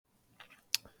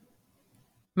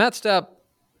Matt Stepp,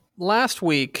 last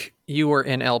week you were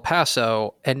in El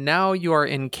Paso, and now you are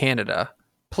in Canada.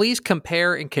 Please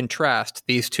compare and contrast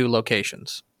these two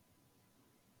locations.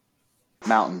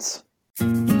 Mountains.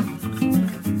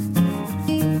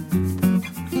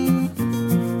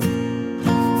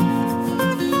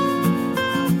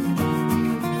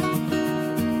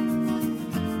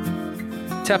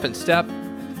 Tep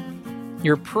Stepp,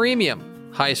 your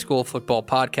premium high school football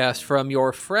podcast from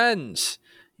your friends,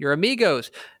 your amigos,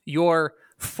 your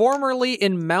formerly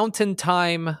in mountain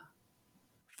time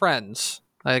friends.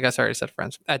 I guess I already said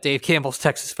friends. At Dave Campbell's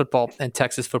Texas Football and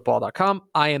TexasFootball.com.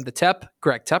 I am the Tep,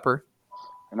 Greg Tepper.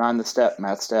 And I'm the Stepp,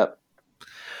 Matt Stepp.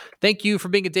 Thank you for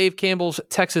being a Dave Campbell's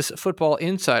Texas Football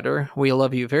Insider. We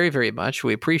love you very, very much.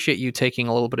 We appreciate you taking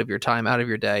a little bit of your time out of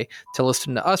your day to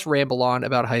listen to us ramble on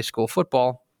about high school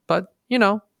football. But, you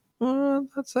know,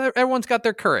 everyone's got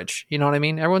their courage. You know what I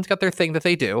mean? Everyone's got their thing that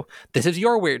they do. This is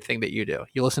your weird thing that you do.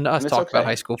 You listen to us talk about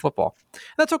high school football.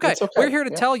 That's okay. We're here to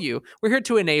tell you. We're here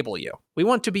to enable you. We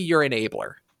want to be your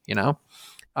enabler, you know?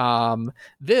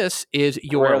 This is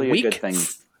your Rarely week. A good thing.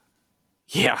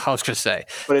 Yeah, I was going to say.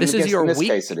 But this is your in this week.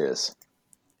 case, it is.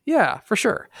 Yeah, for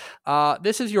sure.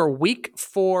 This is your week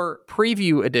 4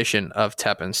 preview edition of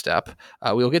Tep and Stepp.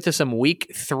 We'll get to some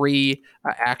week 3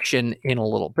 action in a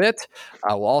little bit.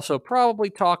 We'll also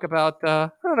probably talk about,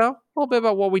 a little bit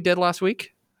about what we did last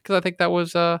week, because I think that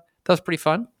was pretty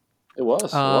fun. It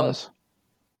was.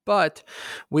 But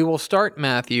we will start,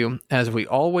 Matthew, as we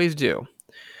always do,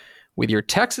 with your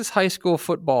Texas high school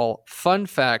football fun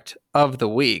fact of the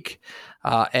week.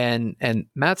 And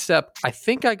Matt Stepp, I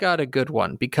think I got a good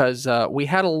one because we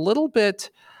had a little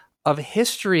bit of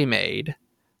history made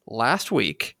last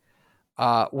week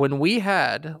when we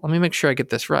had, let me make sure I get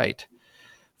this right,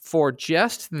 for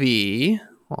just the,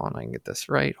 hold on, I can get this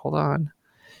right, hold on,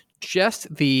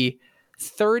 just the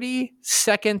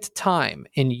 32nd time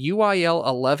in UIL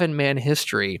 11-man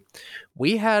history,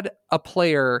 we had a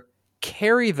player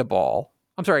carry the ball.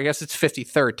 I'm sorry, I guess it's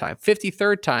 53rd time.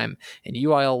 53rd time in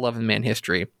UIL 11-man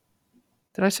history.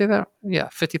 Did I say that? Yeah,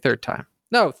 53rd time.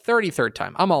 No, 33rd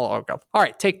time. I'm all over. All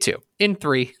right, take 2. In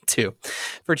 3, 2.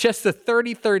 For just the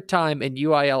 33rd time in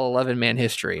UIL 11-man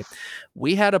history,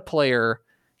 we had a player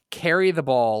carry the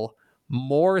ball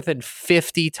more than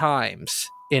 50 times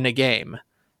in a game.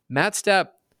 Matt Stepp,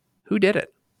 who did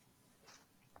it?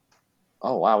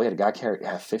 Oh, wow. We had a guy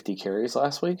have 50 carries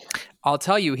last week? I'll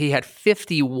tell you, he had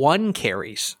 51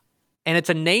 carries. And it's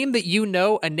a name that you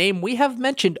know, a name we have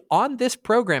mentioned on this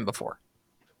program before.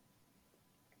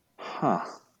 Huh.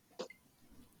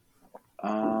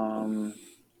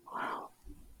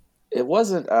 It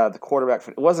wasn't the quarterback.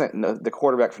 It wasn't the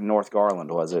quarterback from North Garland,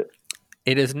 was it?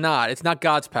 It is not. It's not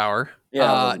God's Power.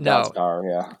 Yeah, no. God's Power,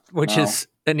 yeah. Which is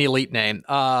an elite name.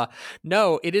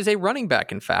 No, it is a running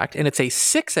back, in fact, and it's a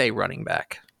 6A running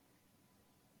back.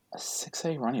 A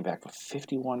 6A running back with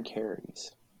 51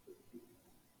 carries.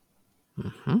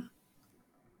 Mm-hmm.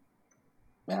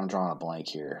 Man, I'm drawing a blank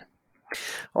here.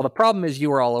 Well, the problem is you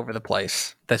were all over the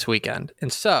place this weekend.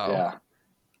 And so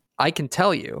I can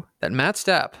tell you that Matt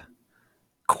Stepp,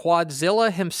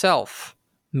 Quadzilla himself,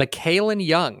 Michaelan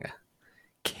Young,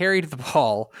 carried the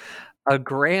ball a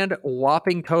grand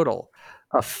whopping total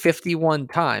of 51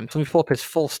 times. Let me pull up his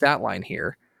full stat line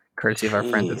here, courtesy of our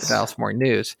friends at the Dallas Morning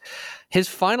News. His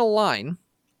final line,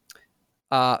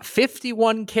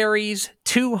 51 carries,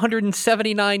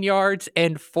 279 yards,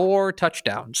 and 4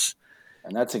 touchdowns.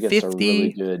 And that's against a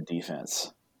really good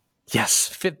defense.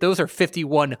 Yes, those are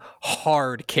 51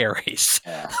 hard carries.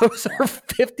 Yeah, those are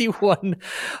 51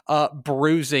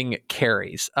 bruising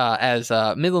carries as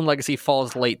Midland Legacy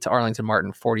falls late to Arlington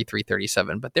Martin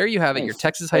 43-37. But there you have it, your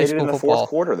Texas high school in the football. Fourth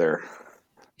quarter there.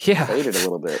 Yeah. Faded a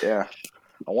little bit, yeah.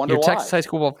 I wonder your why. Texas high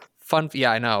school fun,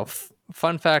 yeah, I know.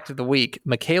 Fun fact of the week,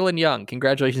 Michaelan Young,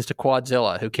 congratulations to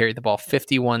Quadzilla, who carried the ball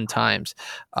 51 times.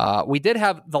 We did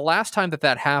have, the last time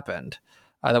that happened,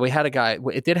 that we had a guy,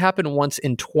 it did happen once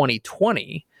in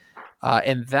 2020,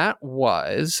 and that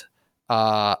was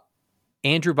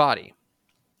Andrew Body.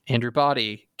 Andrew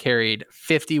Body carried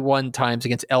 51 times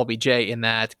against LBJ in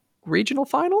that regional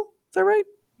final. Is that right?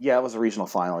 Yeah, it was a regional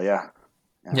final, yeah.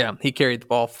 Yeah, he carried the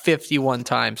ball 51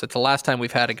 times. That's the last time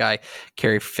we've had a guy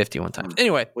carry 51 times.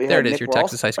 Anyway, there it is, your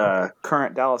Texas high school.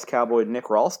 Current Dallas Cowboy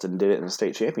Nick Ralston did it in a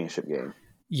state championship game.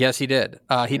 Yes, he did.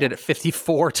 He did it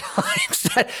 54 times.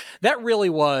 that really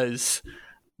was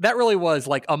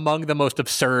like among the most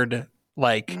absurd,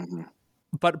 like. Mm-hmm.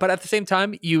 But at the same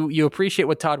time, you appreciate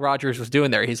what Todd Rogers was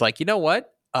doing there. He's like, you know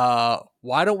what?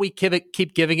 Why don't we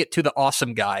keep giving it to the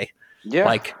awesome guy? Yeah,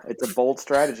 like it's a bold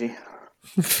strategy.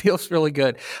 Feels really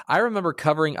good. I remember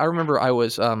I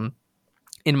was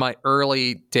in my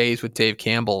early days with Dave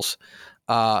Campbell's.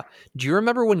 Do you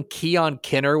remember when Keon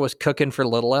Kinner was cooking for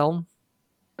Little Elm?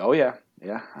 Oh yeah,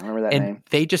 I remember that And name.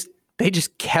 they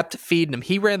just kept feeding him.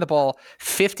 He ran the ball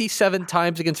 57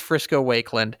 times against Frisco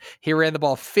Wakeland. He ran the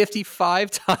ball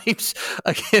 55 times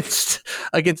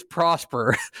against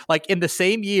Prosper. Like in the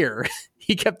same year,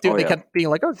 he kept doing. Oh They yeah. kept being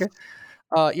like, okay,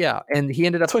 yeah, and he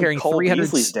ended up That's when carrying Cole 300.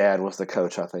 Beasley's dad was the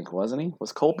coach, I think, wasn't he?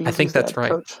 Was Cole I think Beasley's that's dad the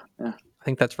right. coach? Yeah. I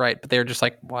think that's right. But they're just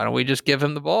like, why don't we just give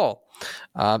him the ball?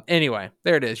 Anyway,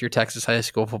 there it is, your Texas high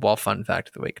school football fun fact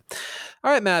of the week.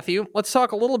 All right, Matthew, let's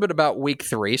talk a little bit about week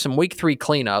 3, some week 3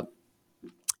 cleanup.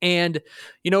 And,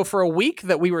 for a week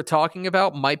that we were talking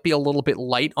about might be a little bit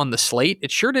light on the slate,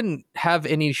 it sure didn't have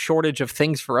any shortage of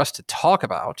things for us to talk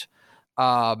about,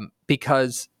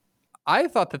 because I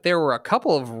thought that there were a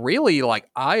couple of really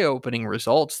eye-opening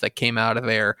results that came out of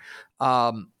there.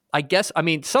 Some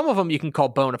of them you can call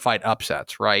bona fide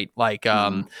upsets, right? Like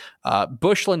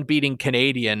Bushland beating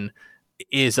Canadian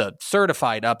is a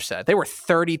certified upset. They were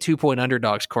 32-point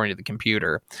underdogs according to the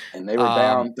computer. And they were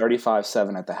down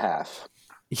 35-7 at the half.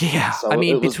 Yeah. So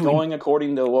it was going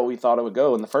according to what we thought it would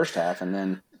go in the first half. And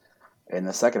then in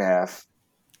the second half,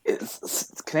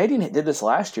 Canadian did this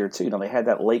last year too. They had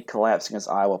that late collapse against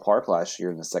Iowa Park last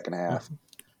year in the second half. Mm-hmm.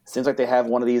 Seems like they have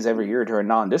one of these every year during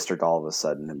non-district all of a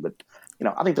sudden. But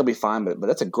I think they'll be fine. But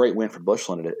that's a great win for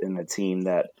Bushland in a team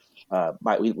that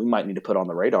we might need to put on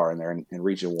the radar in there in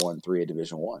Region 1, 3A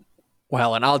Division 1.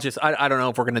 Well, and I don't know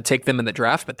if we're going to take them in the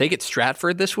draft, but they get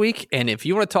Stratford this week. And if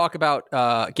you want to talk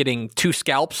about getting 2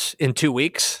 scalps in 2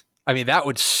 weeks, that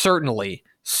would certainly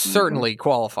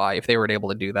qualify if they were able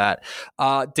to do that.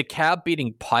 DeKalb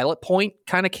beating Pilot Point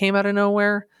kind of came out of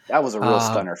nowhere. That was a real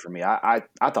stunner for me. I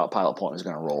thought Pilot Point was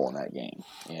going to roll in that game.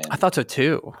 And I thought so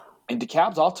too. And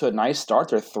DeKalb's off to a nice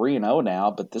start. They're 3-0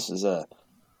 now, but this is a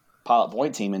Pilot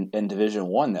Point team in Division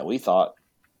 1 that we thought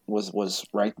was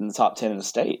ranked in the top 10 in the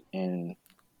state, and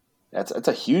that's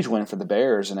a huge win for the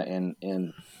Bears. And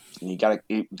you got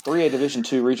 3A Division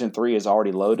 2 Region 3 is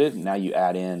already loaded. Now you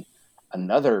add in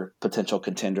another potential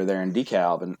contender there in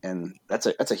DeKalb, and that's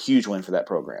a huge win for that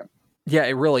program. Yeah,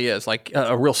 it really is like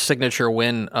a real signature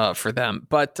win for them.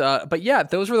 But yeah,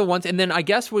 those were the ones. And then I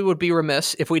guess we would be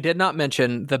remiss if we did not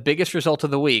mention the biggest result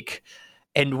of the week,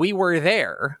 and we were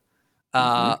there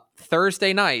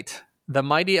Thursday night. The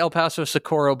mighty El Paso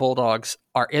Socorro Bulldogs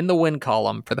are in the win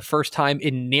column for the first time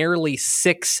in nearly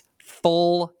 6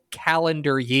 full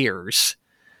calendar years.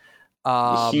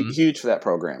 Huge for that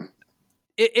program.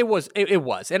 It was,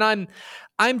 and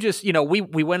I'm just,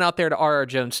 we went out there to R.R.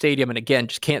 Jones Stadium, and again,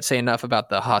 just can't say enough about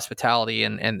the hospitality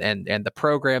and the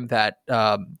program that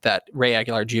Ray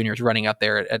Aguilar Jr. is running out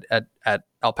there at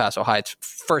El Paso Heights,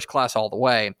 first class all the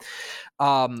way,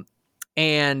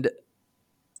 and.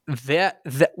 That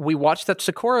we watched that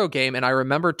Socorro game, and I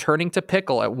remember turning to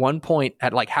Pickle at one point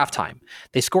at halftime.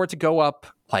 They scored to go up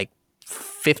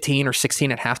 15 or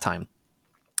 16 at halftime.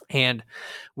 And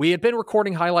we had been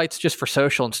recording highlights just for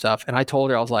social and stuff. And I told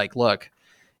her, I was like, look,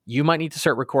 you might need to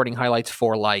start recording highlights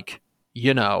for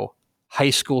high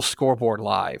school scoreboard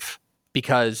live.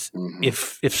 Because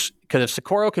if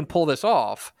Socorro can pull this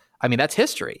off, that's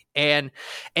history. And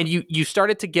you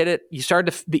started to get it. You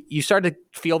started to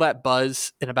feel that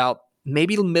buzz in about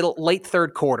maybe late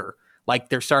third quarter. Like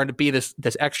there's starting to be this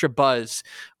extra buzz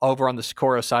over on the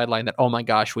Socorro sideline that, oh my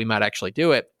gosh, we might actually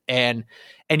do it. And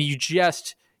you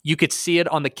could see it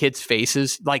on the kids'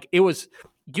 faces. Like it was,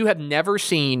 you have never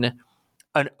seen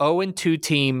an 0-2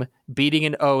 team beating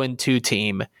an 0-2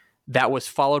 team that was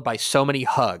followed by so many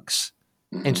hugs.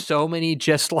 And so many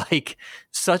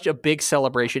such a big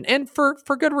celebration, and for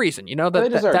good reason, they deserve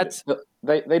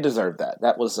that.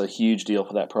 That was a huge deal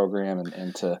for that program,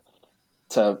 and to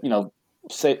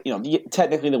say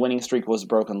technically the winning streak was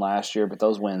broken last year, but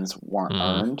those wins weren't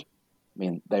earned.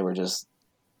 They just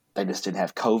didn't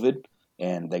have COVID,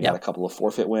 and they got a couple of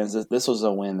forfeit wins. This was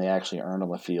a win they actually earned on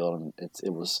the field, and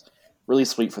it was really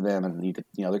sweet for them. And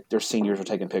their seniors were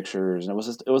taking pictures, and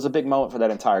it was a big moment for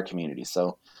that entire community.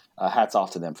 So. Hats off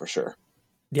to them for sure.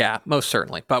 Yeah, most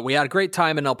certainly. But we had a great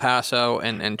time in El Paso,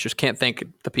 and just can't thank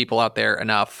the people out there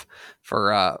enough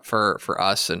for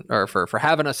us and for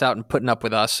having us out and putting up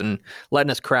with us and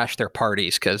letting us crash their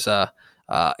parties, because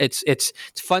it's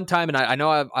a fun time. And I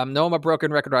know I'm a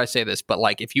broken record when I say this, but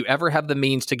if you ever have the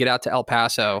means to get out to El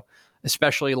Paso,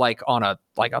 especially on a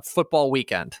football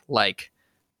weekend,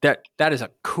 that is a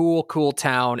cool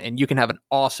town, and you can have an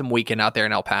awesome weekend out there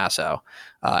in El Paso.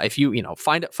 If you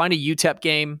find a UTEP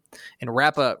game and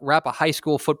wrap a high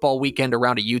school football weekend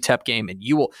around a UTEP game, and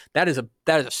that is a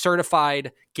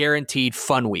certified, guaranteed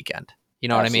fun weekend. You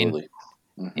know Absolutely. what I mean?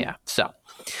 Mm-hmm. Yeah.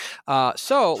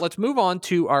 So let's move on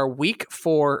to our week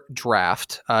 4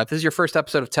 draft. If this is your first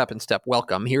episode of Tep and Stepp,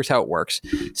 welcome. Here's how it works.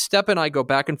 Stepp and I go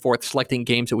back and forth selecting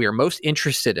games that we are most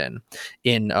interested in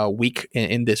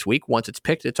this week. Once it's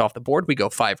picked, it's off the board. We go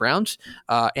 5 rounds,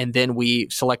 and then we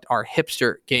select our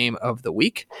hipster game of the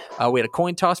week. We had a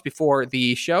coin toss before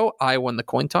the show. I won the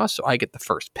coin toss, so I get the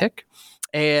first pick.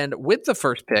 And with the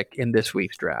first pick in this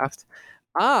week's draft,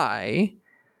 I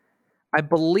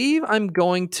believe I'm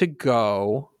going to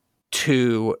go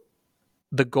to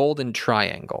the Golden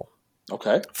Triangle.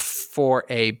 Okay. For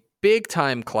a big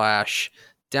time clash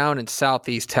down in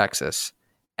Southeast Texas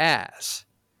as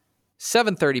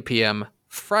 7:30 p.m.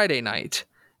 Friday night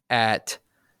at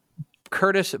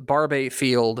Curtis Barbay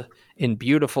Field in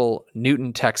beautiful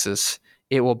Newton, Texas.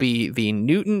 It will be the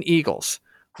Newton Eagles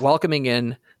welcoming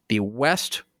in the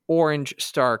West Orange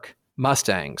Stark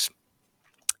Mustangs.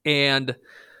 And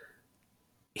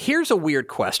here's a weird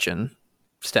question,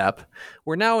 Stepp.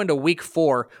 We're now into week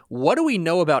 4. What do we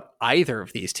know about either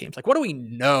of these teams? Like, what do we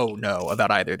know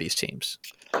about either of these teams?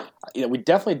 We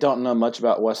definitely don't know much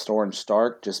about West Orange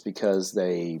Stark just because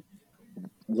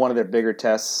one of their bigger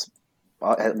tests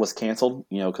was canceled,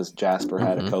 because Jasper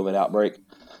had a COVID outbreak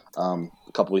a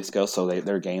couple weeks ago. So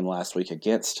their game last week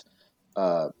against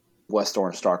West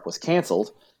Orange Stark was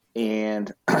canceled.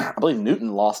 And I believe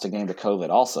Newton lost a game to COVID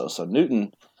also. So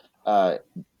Newton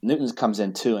comes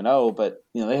in 2-0, but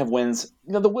they have wins.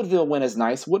 The Woodville win is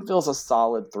nice. Woodville's a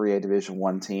solid 3A Division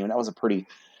I team, and that was a pretty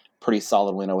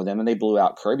solid win over them. And they blew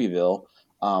out Kirbyville.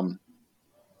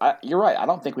 You're right. I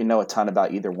don't think we know a ton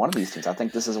about either one of these teams. I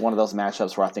think this is one of those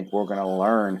matchups where I think we're going to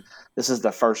learn. This is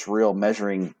the first real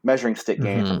measuring stick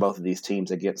game for both of these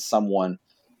teams against someone,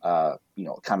 kind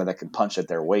of that can punch at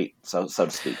their weight, so to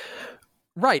speak.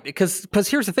 Right, because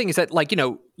here's the thing is that,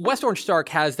 West Orange Stark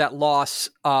has that loss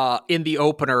in the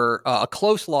opener, a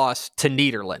close loss to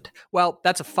Nederland. Well,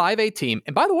 that's a 5A team.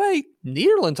 And by the way,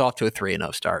 Nederland's off to a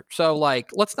 3-0 start. So,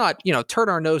 let's not, turn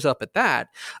our nose up at that.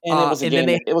 And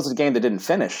it was a game that didn't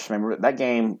finish. Remember that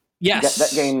game? Yes.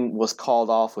 That game was called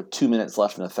off with 2 minutes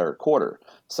left in the third quarter.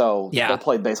 So they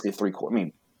played basically 3 quarters. I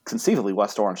mean, conceivably,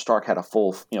 West Orange Stark had a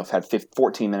full, had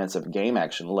 14 minutes of game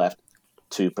action left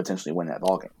to potentially win that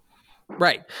ballgame.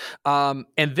 Right.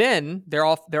 And then they're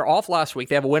off last week.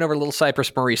 They have a win over Little Cypress,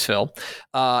 Mauriceville.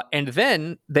 And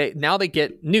then they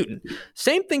get Newton.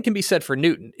 Same thing can be said for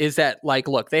Newton is that,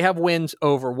 look, they have wins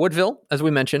over Woodville, as we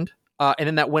mentioned, and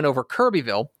then that win over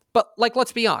Kirbyville. But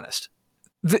let's be honest.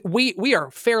 We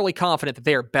are fairly confident that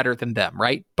they are better than them,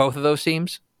 right? Both of those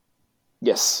teams?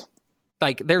 Yes.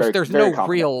 There's no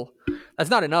real, that's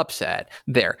not an upset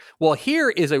there. Well, here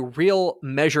is a real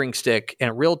measuring stick and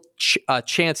a real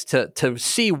chance to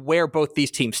see where both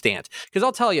these teams stand. Because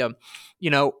I'll tell you,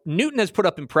 Newton has put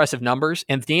up impressive numbers,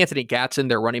 and Anthony Gatson,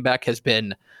 their running back, has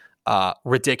been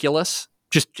ridiculous.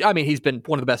 He's been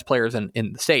one of the best players in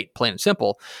the state, plain and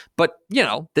simple. But,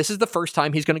 this is the first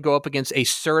time he's going to go up against a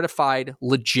certified,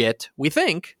 legit, we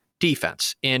think,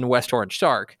 defense in West Orange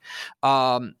Stark.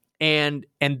 And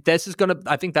this is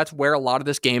I think that's where a lot of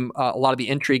this game, a lot of the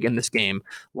intrigue in this game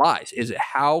lies.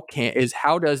 How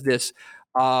does this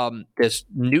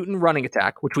Newton running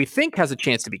attack, which we think has a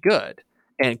chance to be good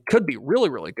and could be really,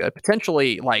 really good,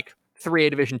 potentially 3A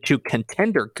Division II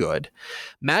contender good,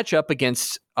 match up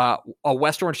against a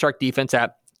West Orange Stark defense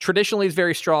that traditionally is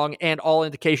very strong and all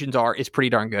indications is pretty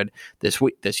darn good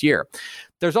this year.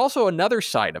 There's also another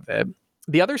side of it.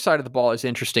 The other side of the ball is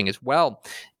interesting as well,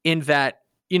 in that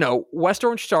West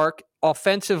Orange Stark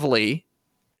offensively,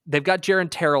 they've got Jaron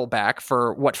Terrell back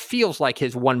for what feels like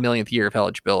his 1 millionth year of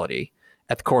eligibility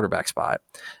at the quarterback spot.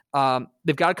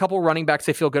 They've got a couple of running backs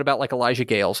they feel good about, like Elijah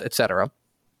Gales, etc.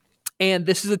 And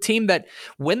this is a team that,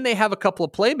 when they have a couple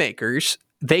of playmakers,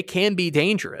 they can be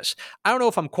dangerous. I don't know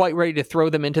if I'm quite ready to throw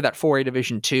them into that 4A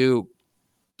Division II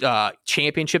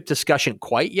championship discussion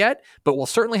quite yet, but we'll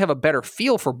certainly have a better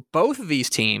feel for both of these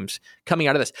teams coming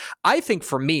out of this. I think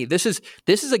for me, this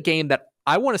is a game that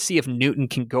I want to see if Newton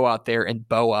can go out there and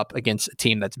bow up against a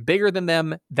team that's bigger than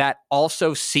them, that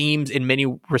also seems in many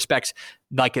respects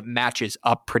like it matches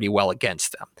up pretty well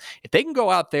against them. If they can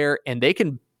go out there and they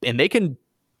can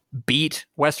beat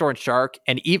West Orange Stark,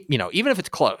 and even if it's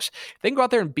close, if they can go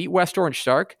out there and beat West Orange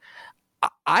Stark,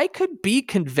 I could be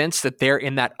convinced that they're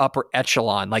in that upper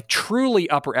echelon, truly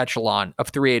upper echelon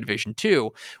of 3A Division II,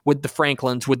 with the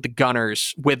Franklins, with the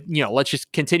Gunners, with, let's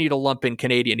just continue to lump in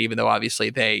Canadian, even though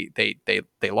obviously they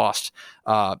lost,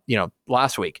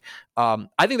 last week.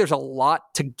 I think there's a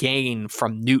lot to gain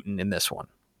from Newton in this one.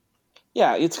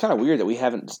 Yeah, it's kind of weird that we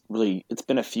haven't really. It's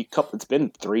been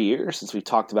 3 years since we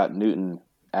talked about Newton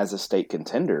as a state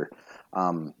contender.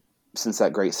 since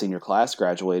that great senior class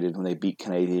graduated when they beat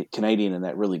Canadian in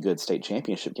that really good state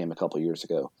championship game a couple of years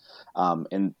ago.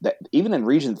 And that, even in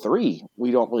Region 3,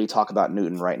 we don't really talk about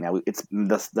Newton right now. It's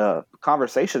the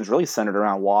conversation is really centered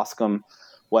around Wascom,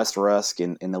 West Rusk,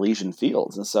 and Elysian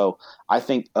Fields. And so I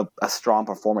think a strong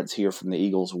performance here from the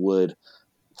Eagles would,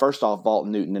 first off, vault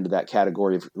Newton into that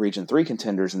category of Region 3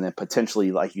 contenders, and then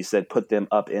potentially, like you said, put them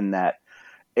up in that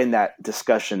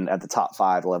discussion at the top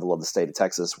 5 level of the state of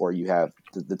Texas, where you have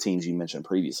the teams you mentioned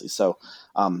previously. So,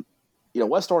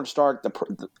 West Orange Stark,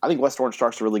 I think West Orange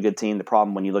Stark's a really good team. The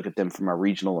problem when you look at them from a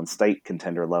regional and state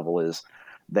contender level is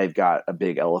they've got a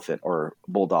big elephant or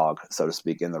bulldog, so to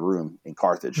speak, in the room in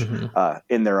Carthage,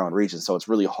 in their own region. So it's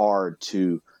really hard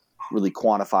to really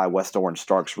quantify West Orange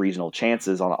Stark's regional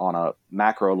chances on a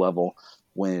macro level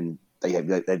when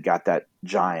they've got that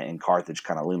giant in Carthage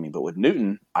kind of looming. But with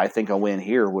Newton, I think a win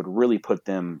here would really put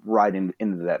them right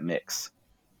into that mix.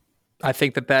 I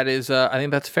think that is. I think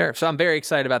that's fair. So I'm very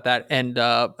excited about that. And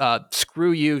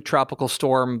screw you, tropical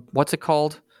storm. What's it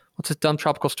called? What's its dumb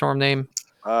tropical storm name?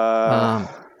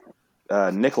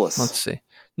 Nicholas. Let's see,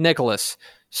 Nicholas.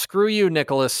 Screw you,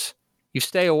 Nicholas. You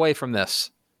stay away from this.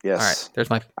 Yes. All right.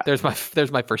 There's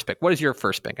my first pick. What is your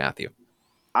first pick, Matthew?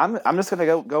 I'm just gonna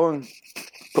go and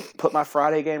put my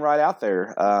Friday game right out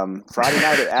there. Friday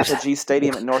night at Apogee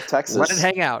Stadium at North Texas. Let it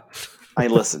hang out. I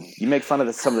mean, listen, you make fun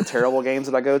of some of the terrible games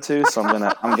that I go to, so I'm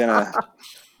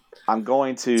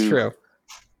going to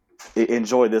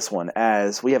enjoy this one,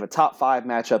 as we have a top 5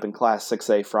 matchup in Class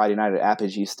 6A Friday night at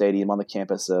Apogee Stadium on the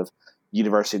campus of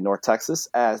University of North Texas,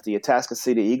 as the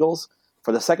Atascocita Eagles,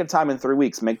 for the second time in 3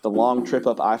 weeks, make the long trip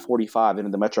up I-45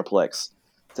 into the Metroplex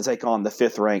to take on the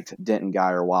 5th-ranked Denton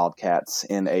Guyer Wildcats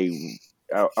in a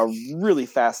really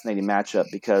fascinating matchup,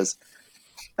 because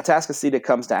Atascocita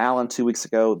comes to Allen 2 weeks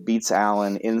ago, beats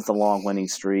Allen, ends the long winning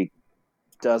streak,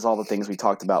 does all the things we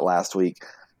talked about last week.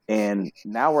 And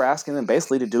now we're asking them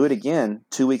basically to do it again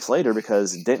 2 weeks later,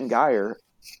 because Denton Guyer,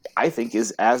 I think,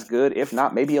 is as good, if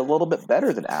not maybe a little bit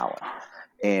better than Allen.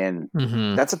 And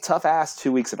that's a tough ask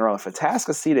 2 weeks in a row. If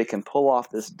Atascocita can pull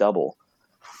off this double,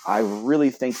 I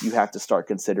really think you have to start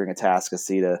considering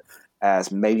Atascocita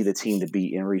as maybe the team to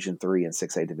beat in Region 3 and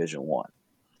 6A Division 1.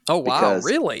 Oh, wow.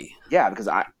 Really? Yeah, because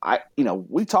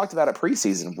we talked about it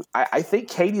preseason. I think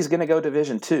Katie's going to go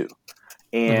Division 2.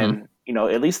 And,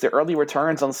 at least the early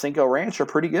returns on Cinco Ranch are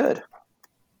pretty good.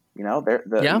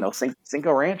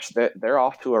 Cinco Ranch, they're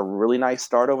off to a really nice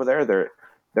start over there. They're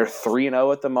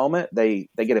 3-0 at the moment. They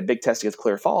get a big test against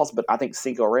Clear Falls, but I think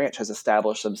Cinco Ranch has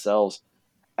established themselves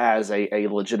as a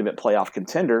legitimate playoff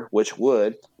contender, which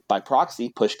would, by proxy,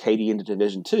 push Katie into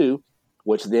Division 2,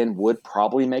 which then would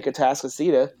probably make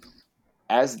Atascocita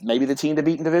as maybe the team to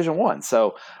beat in Division 1.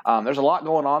 So there's a lot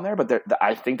going on there, but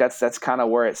I think that's kind of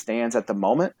where it stands at the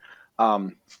moment.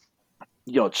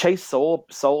 Chase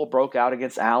Soul broke out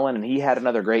against Allen, and he had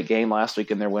another great game last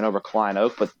week in their win over Klein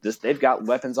Oak, but they've got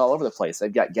weapons all over the place.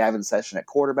 They've got Gavin Session at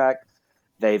quarterback.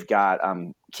 They've got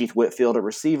Keith Whitfield at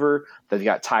receiver. They've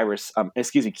got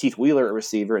Keith Wheeler at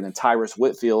receiver, and then Tyrus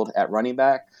Whitfield at running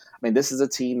back. I mean, this is a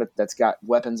team that's got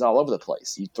weapons all over the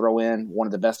place. You throw in one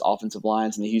of the best offensive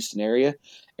lines in the Houston area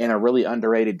and a really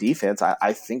underrated defense.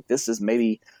 I think this is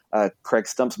maybe Craig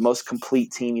Stump's most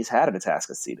complete team he's had at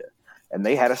Atascocita. And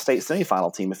they had a state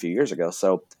semifinal team a few years ago.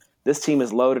 So this team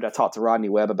is loaded. I talked to Rodney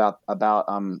Webb about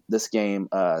this game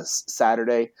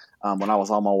Saturday when I was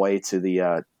on my way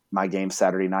to my game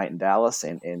Saturday night in Dallas,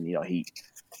 and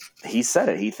he said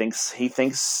it. He thinks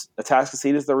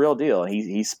Atascocita is the real deal, and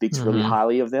he speaks really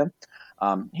highly of them.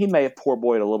 He may have poor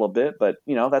boyed a little bit, but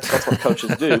that's what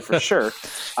coaches do for sure.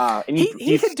 And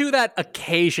he can do that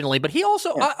occasionally, but he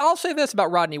also I'll say this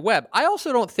about Rodney Webb. I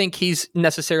also don't think he's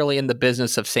necessarily in the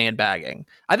business of sandbagging.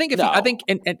 I think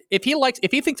if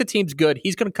he thinks the team's good,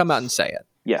 he's going to come out and say it.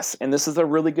 Yes, and this is a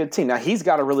really good team. Now, he's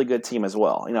got a really good team as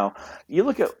well. You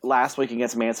look at last week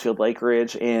against Mansfield Lake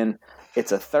Ridge, and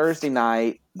it's a Thursday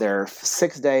night. They're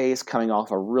 6 days coming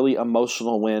off a really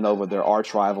emotional win over their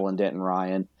arch rival in Denton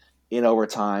Ryan in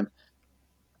overtime.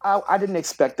 I didn't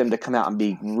expect them to come out and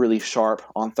be really sharp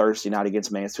on Thursday night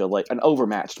against Mansfield Lake, an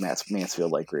overmatched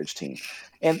Mansfield Lake Ridge team,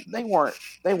 and they weren't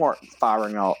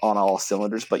firing on all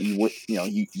cylinders. But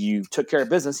you took care of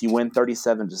business. You win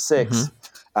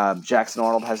 37-6. Jackson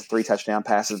Arnold has 3 touchdown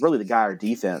passes. Really, the Guyer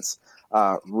defense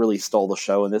really stole the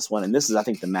show in this one, and this is, I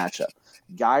think, the matchup.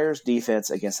 Guyer's defense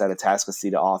against that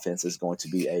Atascocita offense is going to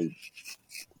be a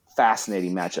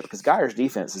fascinating matchup, because Guyer's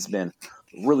defense has been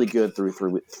really good through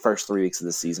the first 3 weeks of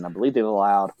the season. I believe they're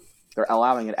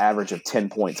allowing an average of 10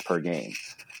 points per game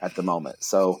at the moment.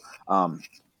 So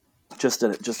just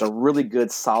a really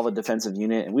good, solid defensive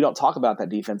unit. And we don't talk about that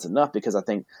defense enough because I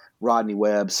think Rodney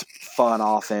Webb's fun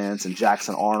offense and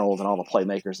Jackson Arnold and all the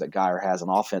playmakers that Geyer has on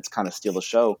offense kind of steal the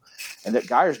show. And that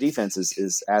Geyer's defense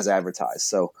is as advertised.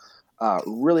 So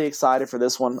really excited for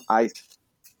this one. I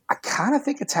kind of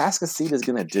think Atascocita is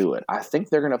going to do it. I think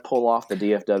they're going to pull off the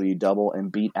DFW double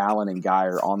and beat Allen and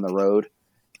Geyer on the road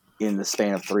in the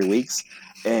span of 3 weeks.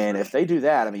 And if they do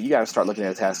that, I mean, you got to start looking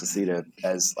at Atascocita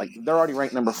as like they're already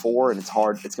ranked number 4, and it's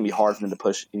hard. It's going to be hard for them to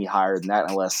push any higher than that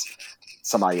unless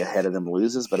somebody ahead of them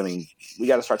loses. But I mean, we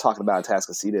got to start talking about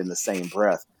Atascocita in the same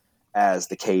breath as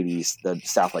the Cadies, the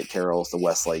South Lake Carrolls, the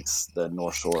Westlakes, the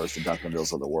North Shores, the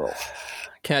Duncanvilles of the world.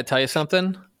 Can I tell you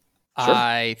something? Sure.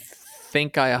 I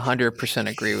think I 100%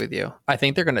 agree with you. I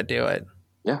think they're going to do it.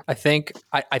 Yeah. I think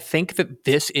that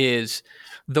this is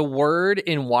the word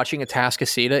in watching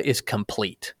Atascocita is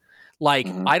complete. Like,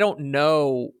 I don't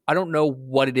know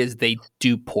what it is they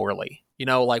do poorly. You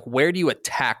know, like, where do you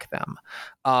attack them?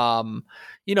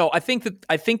 You know, I think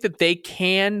that they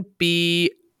can be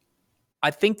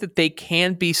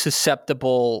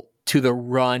susceptible to the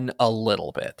run a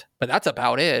little bit, but that's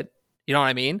about it. You know what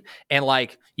I mean? And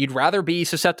like, you'd rather be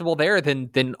susceptible there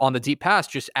than on the deep pass.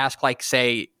 Just ask, like,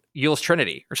 say, Yule's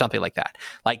Trinity or something like that.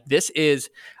 Like,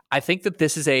 I think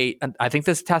this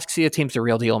Atascocita team's the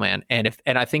real deal, man. And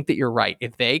I think that you're right.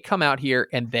 If they come out here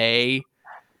and they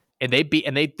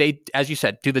as you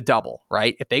said, do the double,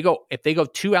 right? If they go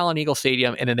to Allen Eagle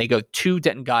Stadium and then they go to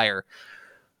Denton Geyer,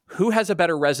 who has a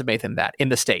better resume than that in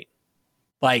the state?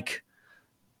 Like,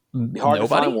 hard nobody? To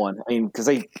find one. I mean, because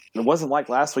it wasn't like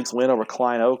last week's win over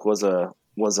Klein Oak was a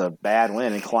bad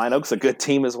win, and Klein Oak's a good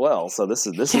team as well. So this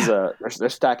is they're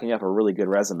stacking up a really good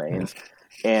resume,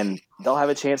 and they'll have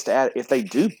a chance to add, if they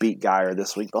do beat Geyer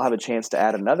this week, they'll have a chance to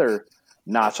add another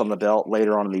notch on the belt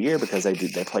later on in the year because they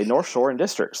play North Shore and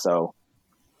District. So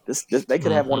this they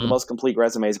could have one of the most complete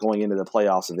resumes going into the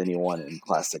playoffs of anyone in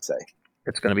Class 6A.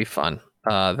 It's going to be fun.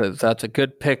 That's a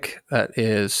good pick. That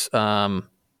is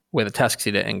with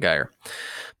Atascocita and Geyer.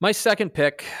 My second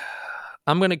pick,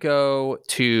 I'm going to go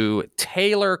to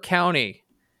Taylor County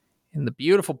in the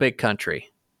beautiful Big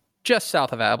Country, just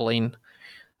south of Abilene.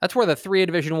 That's where the 3A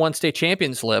Division I state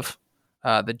champions live,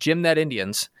 the Jim Net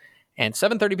Indians. And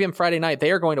 7:30 p.m. Friday night,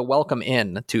 they are going to welcome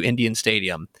in to Indian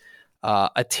Stadium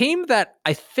a team that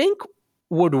I think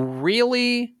would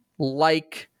really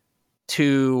like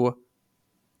to.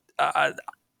 I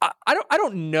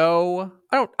don't know.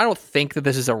 I don't think that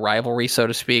this is a rivalry, so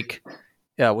to speak,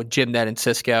 with Jim Net and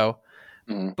Cisco.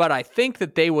 But I think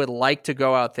that they would like to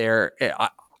go out there.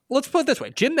 Let's put it this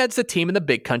way. Jim Ned's the team in the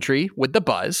Big Country with the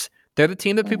buzz. They're the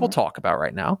team that people talk about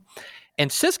right now.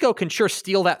 And Cisco can sure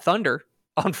steal that thunder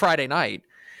on Friday night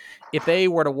if they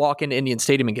were to walk into Indian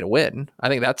Stadium and get a win. I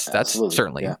think that's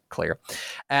certainly clear.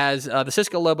 As the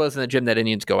Cisco Lobos and the Jim Net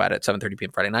Indians go at it 7:30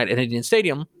 p.m. Friday night at Indian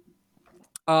Stadium.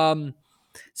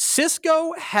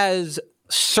 Cisco has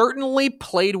certainly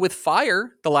played with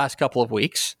fire the last couple of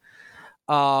weeks.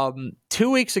 2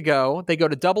 weeks ago, they go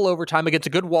to double overtime against a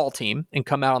good Wall team and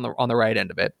come out on the right end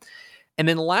of it. And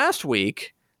then last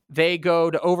week, they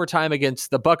go to overtime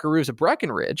against the Buckaroos of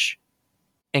Breckenridge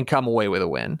and come away with a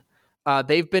win.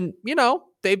 There's been a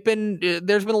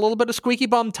little bit of squeaky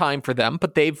bum time for them,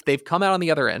 but they've come out on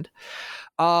the other end.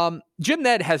 Jim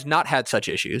Ned has not had such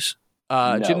issues.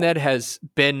 No. Jim Ned has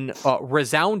been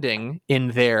resounding in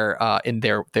their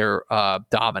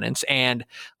dominance, and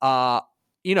I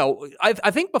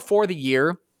think before the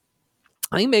year,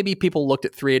 I think maybe people looked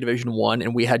at 3A Division I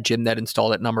and we had Jim Ned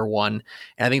installed at number 1.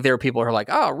 And I think there were people who are like,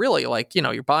 oh, really? Like,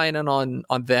 you're buying in on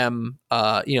them,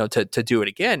 to do it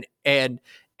again. And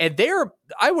I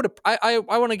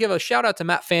want to give a shout out to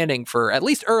Matt Fanning for at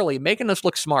least early making us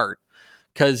look smart,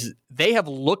 because they have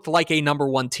looked like a number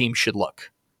 1 team should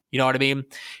look. You know what I mean?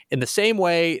 In the same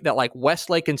way that like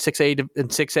Westlake in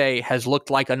 6A has looked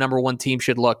like a number 1 team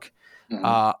should look.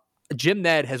 Jim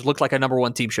Ned has looked like a number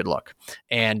 1 team should look.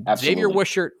 And Xavier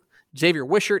Wishart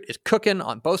is cooking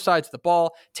on both sides of the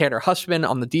ball. Tanner Husband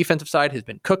on the defensive side has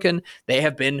been cooking. They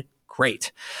have been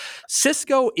great.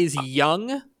 Cisco is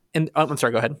young. And I'm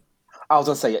sorry, go ahead. I was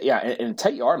going to say, yeah, and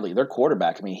Tate Yardley, their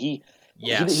quarterback, I mean,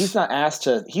 he's not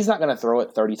going to throw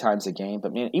it 30 times a game.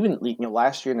 But man, even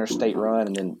last year in their state run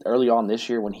and then early on this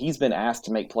year when he's been asked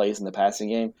to make plays in the passing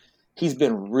game, he's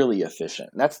been really efficient.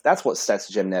 And that's what sets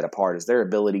Jim Ned apart, is their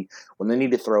ability. When they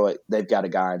need to throw it, they've got a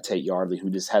guy in Tate Yardley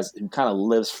who kind of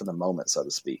lives for the moment, so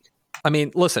to speak. I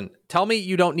mean, listen, tell me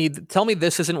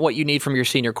this isn't what you need from your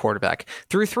senior quarterback.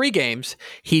 Through 3 games,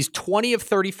 he's 20 of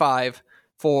 35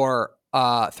 for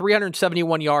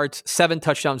 371 yards, 7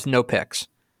 touchdowns, no picks.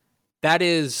 That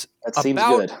seems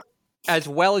good. as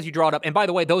well as you draw it up. And by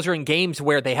the way, those are in games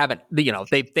where they haven't,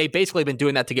 they basically been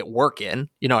doing that to get work in.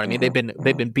 You know what I mean? They've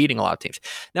been beating a lot of teams.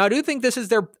 Now, I do think this is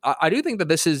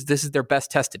their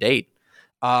best test to date.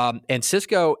 And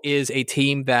Cisco is a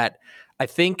team that I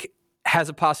think has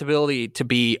a possibility to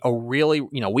be a really,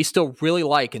 we still really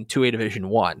like in 2A Division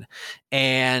 1.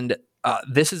 And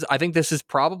I think this is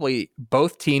probably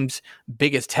both teams'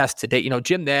 biggest test to date.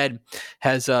 Jim Ned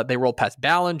has they rolled past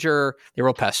Ballinger, they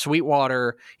rolled past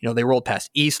Sweetwater, they rolled past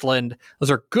Eastland.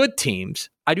 Those are good teams.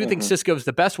 I do think Cisco's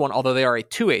the best one, although they are a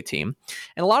 2A team.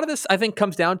 And a lot of this, I think,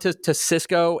 comes down to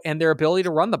Cisco and their ability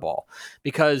to run the ball,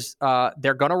 because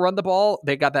they're going to run the ball.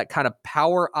 They got that kind of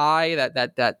power eye,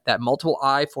 that multiple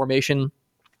eye formation.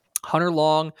 Hunter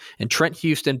Long and Trent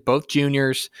Houston, both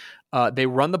juniors. They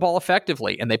run the ball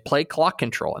effectively, and they play clock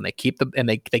control, and they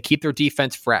keep their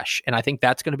defense fresh. And I think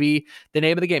that's going to be the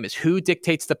name of the game: is who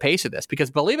dictates the pace of this.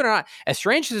 Because believe it or not, as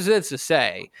strange as it is to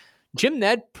say, Jim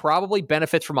Ned probably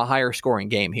benefits from a higher scoring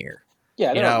game here.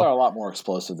 Yeah, they're a lot more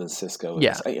explosive than Cisco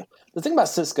is. Yeah. The thing about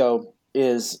Cisco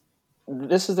is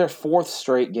this is their fourth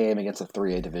straight game against a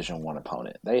 3A Division I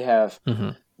opponent. They have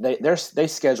they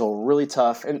schedule really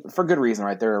tough, and for good reason,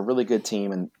 right? They're a really good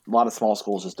team, and a lot of small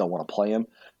schools just don't want to play them,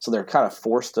 so they're kind of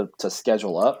forced to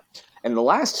schedule up. And the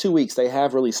last 2 weeks, they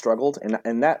have really struggled,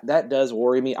 and that does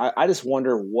worry me. I just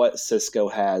wonder what Cisco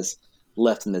has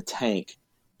left in the tank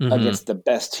against the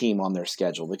best team on their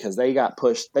schedule, because they've gotten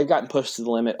pushed to the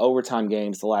limit, overtime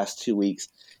games the last 2 weeks.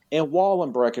 And Wall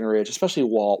and Breckenridge, especially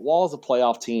Wall is a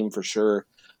playoff team for sure.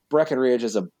 Breckenridge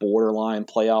is a borderline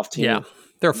playoff team. Yeah,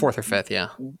 they're fourth or fifth, yeah.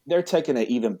 They're taking an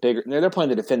even bigger – they're playing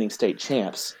the defending state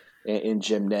champs in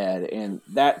Jim Ned. And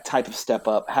that type of step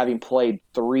up, having played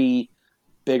 3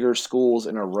 bigger schools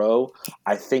in a row,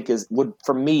 I think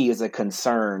for me is a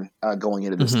concern going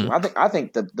into this team. I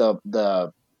think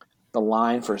the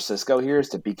line for Cisco here is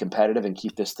to be competitive and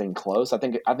keep this thing close. I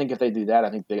think if they do that, I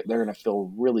think they're going to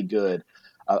feel really good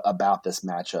about this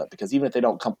matchup, because even if they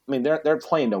don't come, I mean, they're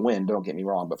playing to win, don't get me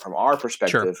wrong, but from our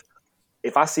perspective,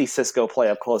 if I see Cisco play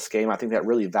a close game, I think that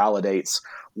really validates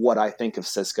what I think of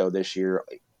Cisco this year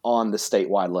on the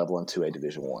statewide level in 2A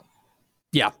Division I.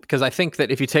 Yeah, because I think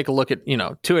that if you take a look at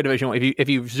 2A Division I, if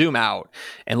you zoom out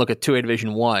and look at 2A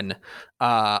Division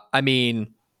I, I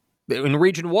mean, in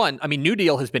Region 1, I mean, New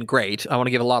Deal has been great. I want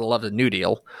to give a lot of love to New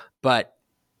Deal, but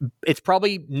it's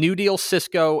probably New Deal,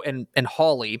 Cisco, and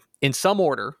Hawley in some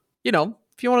order.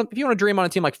 If you want to dream on a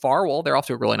team like Farwell, they're off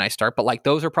to a really nice start. But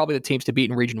those are probably the teams to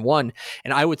beat in Region 1.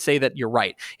 And I would say that you're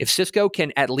right. If Cisco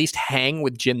can at least hang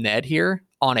with Jim Ned here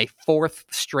on a 4th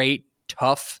straight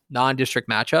tough non-district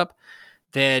matchup,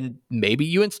 then maybe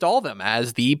you install them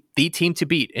as the team to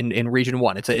beat in Region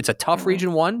 1. It's a tough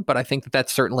Region 1, but I think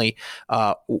that's certainly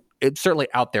it's certainly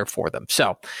out there for them.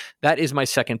 So that is my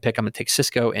second pick. I'm going to take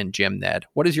Cisco and Jim Ned.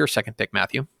 What is your second pick,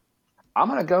 Matthew? I'm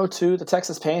going to go to the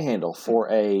Texas Panhandle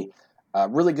for a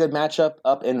really good matchup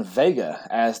up in Vega,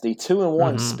 as the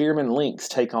 2-1 Spearman Lynx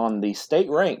take on the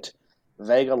state-ranked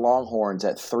Vega Longhorns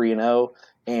at 3-0.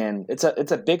 And it's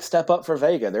a big step up for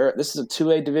Vega. This is a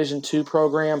 2A Division II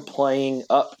program playing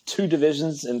up 2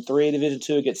 divisions in 3A Division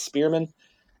II against Spearman.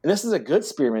 And this is a good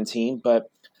Spearman team,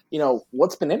 but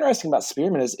what's been interesting about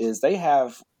Spearman is they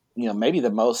have maybe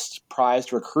the most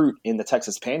prized recruit in the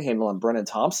Texas Panhandle in Brennan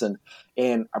Thompson,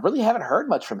 and I really haven't heard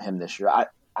much from him this year.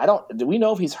 Do we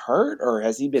know if he's hurt or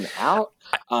has he been out?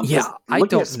 I don't looking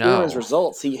at know. Spearman's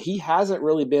results, he hasn't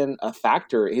really been a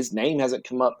factor. His name hasn't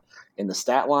come up in the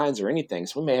stat lines or anything.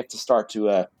 So we may have to start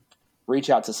to reach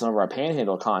out to some of our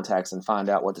Panhandle contacts and find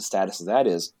out what the status of that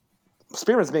is.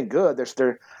 Spearman's been good.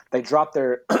 They dropped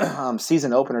their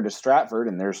season opener to Stratford,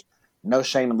 and there's no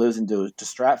shame in losing to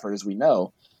Stratford, as we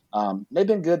know. They've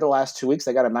been good the last 2 weeks.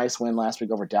 They got a nice win last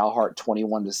week over Dalhart,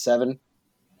 21-7.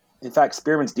 In fact,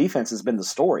 Spearman's defense has been the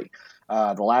story.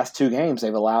 The last 2 games,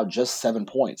 they've allowed just 7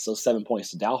 points. So 7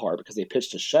 points to Dalhart because they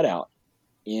pitched a shutout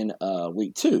in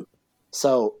week 2.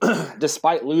 So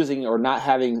despite losing or not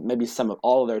having maybe some of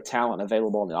all of their talent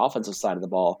available on the offensive side of the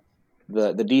ball,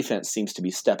 the defense seems to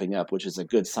be stepping up, which is a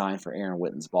good sign for Aaron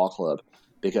Witten's ball club,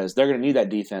 because they're going to need that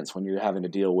defense when you're having to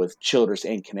deal with Childress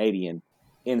and Canadian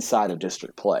inside of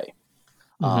district play.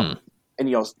 And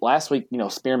last week,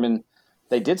 Spearman,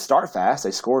 they did start fast.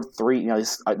 They scored 3.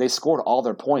 They scored all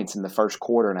their points in the first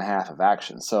quarter and a half of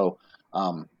action. So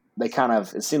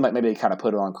it seemed like maybe they kind of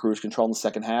put it on cruise control in the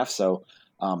second half. So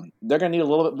they're going to need a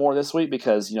little bit more this week,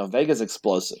 because Vega's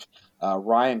explosive.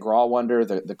 Ryan Grawunder,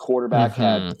 the quarterback,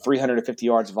 had 350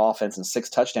 yards of offense and 6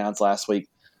 touchdowns last week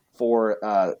for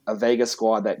a Vega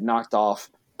squad that knocked off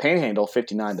Panhandle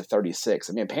 59-36.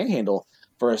 I mean, Panhandle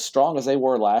for as strong as they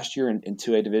were last year in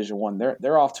 2A Division One,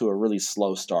 they're off to a really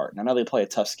slow start. And I know they play a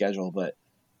tough schedule, but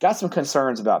got some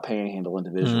concerns about Panhandle in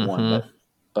Division One.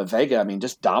 But Vega, I mean,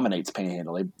 just dominates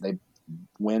Panhandle. They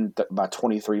win by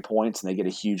 23 points, and they get a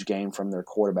huge game from their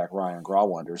quarterback Ryan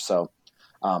Grawunder. So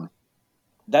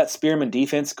that Spearman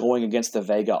defense going against the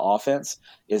Vega offense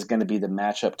is going to be the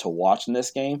matchup to watch in this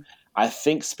game. I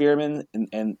think Spearman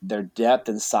and their depth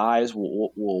and size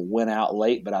will win out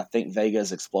late, but I think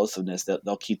Vega's explosiveness,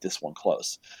 they'll keep this one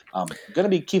close. Going to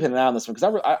be keeping an eye on this one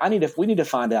because we need to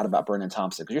find out about Brendan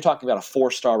Thompson, because you're talking about a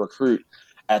 4-star recruit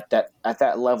at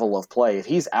that level of play. If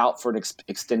he's out for an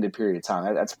extended period of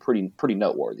time, that's pretty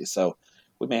noteworthy. So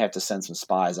we may have to send some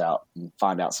spies out and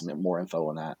find out some more info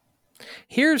on that.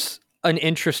 Here's an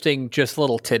interesting just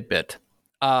little tidbit.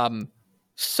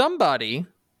 Somebody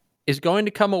is going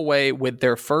to come away with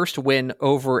their first win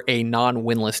over a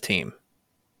non-winless team.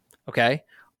 Okay?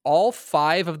 All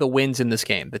 5 of the wins in this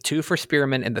game, the 2 for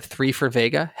Spearman and the 3 for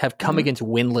Vega, have come against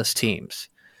winless teams.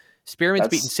 Spearman's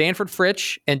beaten Sanford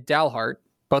Fritch and Dalhart,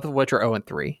 both of which are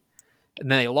 0-3.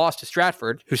 And then they lost to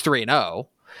Stratford, who's 3-0.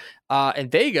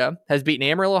 And Vega has beaten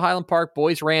Amarillo, Highland Park,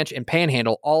 Boys Ranch, and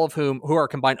Panhandle, all of who are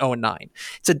combined 0-9.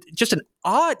 It's just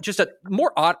a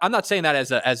more odd. I'm not saying that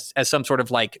as some sort of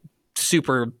like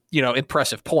super,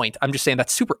 impressive point. I'm just saying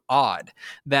that's super odd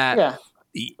that,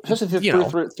 especially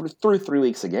through 3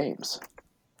 weeks of games.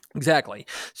 Exactly.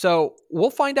 So we'll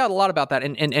find out a lot about that.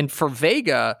 And for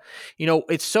Vega,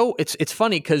 it's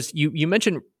funny because you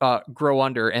mentioned grow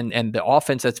under and the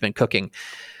offense that's been cooking.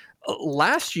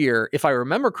 Last year, if I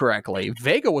remember correctly,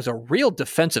 Vega was a real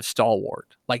defensive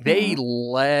stalwart. Like they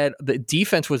led, the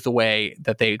defense was the way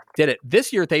that they did it.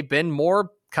 This year, they've been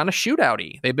more kind of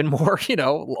shootouty. They've been more,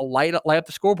 light up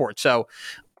the scoreboard. So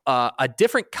a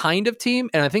different kind of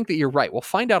team. And I think that you're right. We'll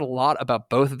find out a lot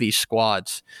about both of these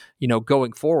squads,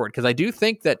 going forward. Because I do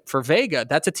think that for Vega,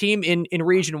 that's a team in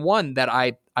Region 1 that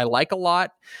I like a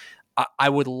lot. I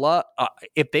would love,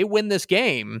 if they win this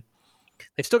game,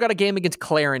 they've still got a game against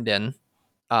Clarendon,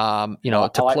 to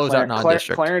close out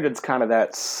non-district. Clarendon's kind of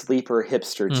that sleeper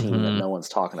hipster team that no one's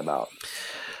talking about.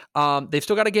 They've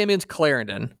still got a game against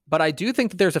Clarendon, but I do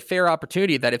think that there's a fair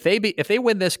opportunity that if they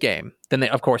win this game, then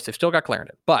of course they've still got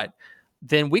Clarendon, but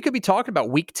then we could be talking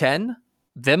about Week 10,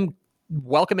 them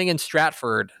welcoming in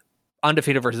Stratford,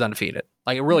 undefeated versus undefeated.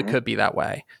 Like it really could be that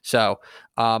way. So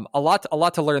a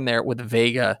lot to learn there with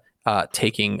Vega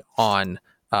taking on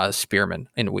Spearman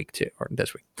in Week 2 or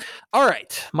this week. All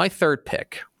right, my third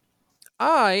pick.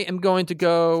 I am going to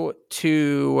go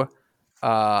to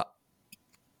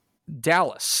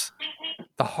Dallas,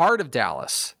 the heart of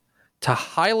Dallas, to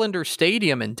Highlander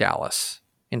Stadium in Dallas,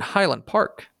 in Highland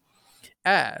Park,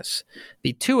 as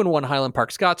the 2-1 Highland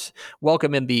Park Scots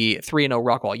welcome in the 3-0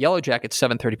 Rockwall Yellow Jackets,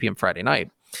 7:30 p.m. Friday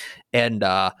night. And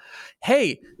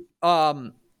hey,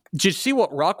 did you see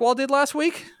what Rockwall did last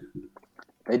week?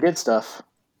 They did stuff.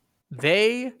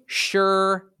 They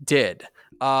sure did.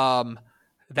 That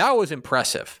was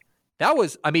impressive.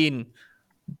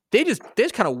 They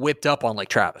just kind of whipped up on Lake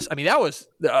Travis. I mean, that was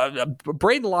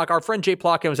Braden Locke, our friend Jay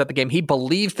Plotkin was at the game. He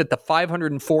believes that the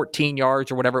 514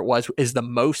 yards or whatever it was is the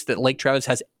most that Lake Travis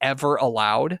has ever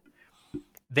allowed.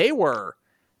 They were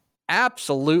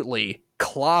absolutely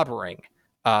clobbering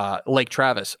Lake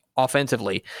Travis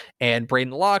offensively. And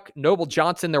Braden Locke, Noble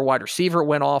Johnson, their wide receiver,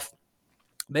 went off.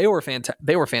 They were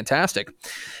fantastic.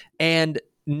 And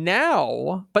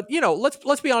now, but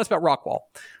let's be honest about Rockwall.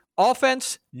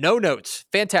 Offense, no notes.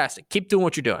 Fantastic. Keep doing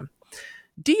what you're doing.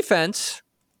 Defense,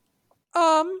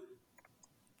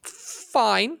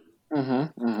 fine. They're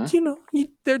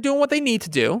doing what they need to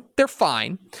do. They're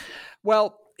fine.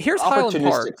 Well, here's Highland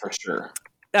Park. For sure.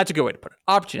 That's a good way to put it.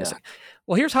 Opportunistic. Yeah.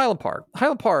 Well, here's Highland Park.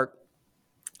 Highland Park,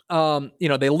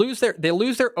 they lose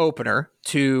their opener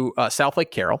to South Lake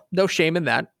Carroll. No shame in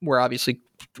that. We obviously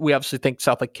think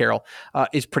South Lake Carroll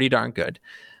is pretty darn good.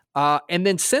 And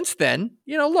then since then,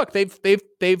 look,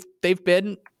 they've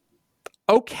been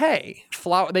okay.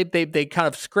 They kind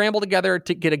of scrambled together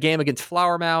to get a game against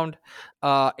Flower Mound.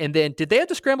 And then did they have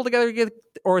to scramble together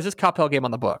or is this Coppell game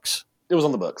on the books? It was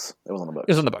on the books.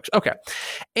 Okay.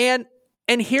 And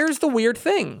here's the weird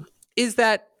thing is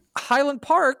that Highland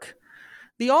Park,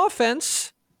 the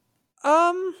offense,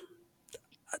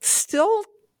 still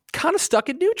kind of stuck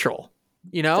in neutral.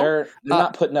 They're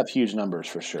not putting up huge numbers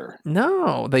for sure.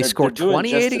 No, they scored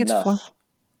 28 against Flower.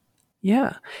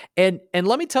 Yeah, and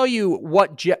let me tell you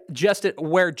what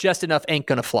where just enough ain't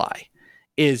gonna fly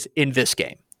is in this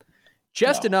game.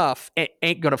 Just enough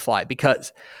ain't gonna fly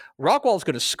because Rockwall's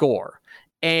gonna score,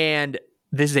 and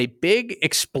this is a big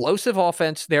explosive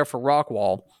offense there for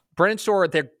Rockwall. Brennan Storer,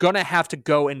 they're going to have to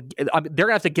go and they're going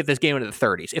to have to get this game into the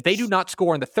 30s. If they do not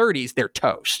score in the 30s, they're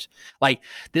toast. Like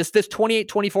this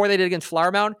 28-24 they did against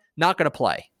Flower Mound, not going to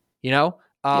play, No,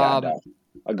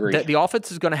 agreed. The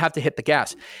offense is going to have to hit the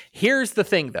gas. Here's the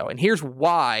thing, though, and here's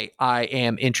why I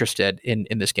am interested in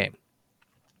this game.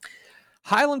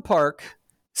 Highland Park,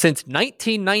 since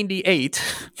 1998,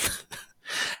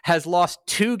 has lost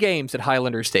 2 games at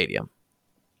Highlander Stadium.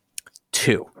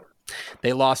 2.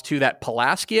 They lost to that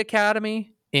Pulaski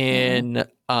Academy in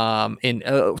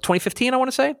 2015, I want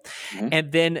to say,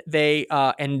 and then they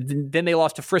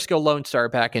lost to Frisco Lone Star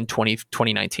back in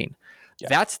 2019. Yeah.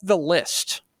 That's the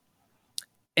list.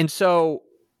 And so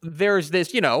there's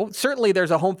this, certainly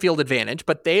there's a home field advantage,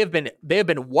 but they have been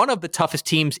one of the toughest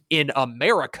teams in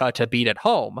America to beat at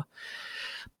home.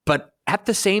 But at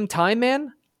the same time,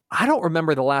 man, I don't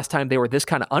remember the last time they were this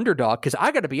kind of underdog, because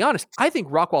I got to be honest, I think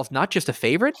Rockwall's not just a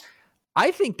favorite.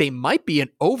 I think they might be an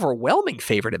overwhelming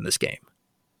favorite in this game.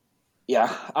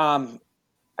 Yeah. I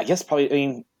guess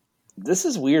probably, this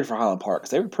is weird for Highland Park,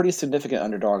 because they were pretty significant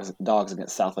underdogs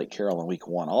against South Lake Carroll in week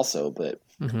 1 also. But,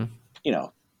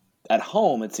 at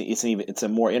home, it's a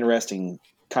more interesting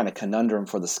kind of conundrum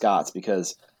for the Scots,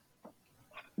 because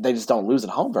they just don't lose at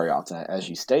home very often, as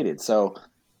you stated. So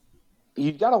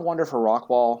you've got to wonder for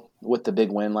Rockwall, with the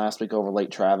big win last week over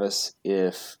Lake Travis,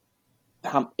 if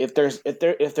there's a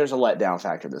letdown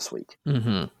factor this week.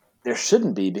 There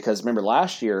shouldn't be, because remember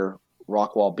last year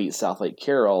Rockwall beat South Lake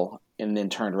Carroll and then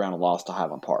turned around and lost to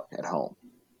Highland Park at home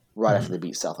right after they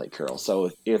beat South Lake Carroll.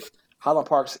 So if Highland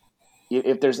Park's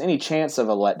if there's any chance of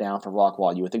a letdown for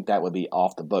Rockwall, you would think that would be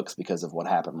off the books because of what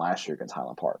happened last year against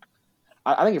Highland Park.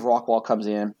 I think if Rockwall comes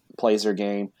in, plays their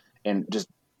game, and just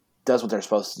does what they're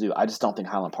supposed to do, I just don't think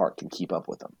Highland Park can keep up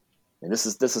with them. And this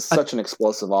is such an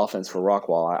explosive offense for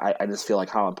Rockwall. I just feel like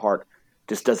Highland Park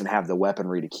just doesn't have the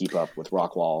weaponry to keep up with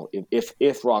Rockwall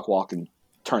if Rockwall can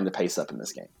turn the pace up in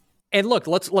this game. And look,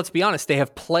 let's be honest. They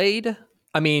have played.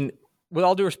 I mean, with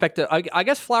all due respect to, I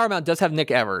guess Flower Mound does have Nick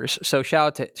Evers, so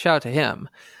shout out to him.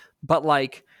 But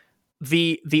like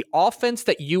the offense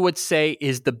that you would say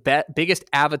is the best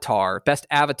avatar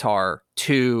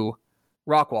to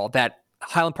Rockwall that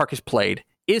Highland Park has played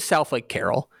is South Lake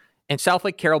Carroll, and South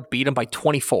Lake Carroll beat them by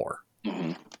 24,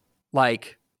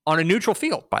 like on a neutral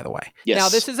field, by the way. Yes. Now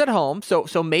this is at home,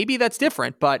 so maybe that's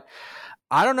different, but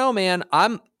I don't know, man.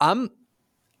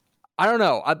 I don't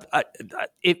know.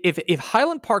 If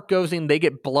Highland Park goes in, they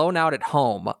get blown out at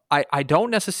home. I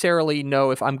don't necessarily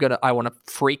know if I want to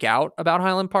freak out about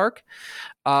Highland Park.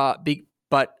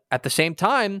 But at the same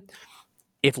time,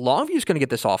 if Longview's going to get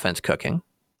this offense cooking,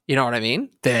 you know what I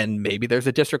mean? Then maybe there's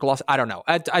a district loss. I don't know.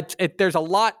 There's a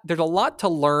lot to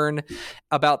learn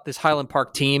about this Highland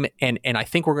Park team, and I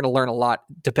think we're going to learn a lot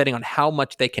depending on how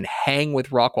much they can hang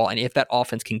with Rockwall and if that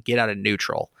offense can get out of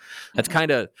neutral. That's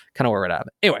kind of where we're at.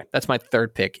 Anyway, that's my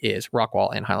third pick is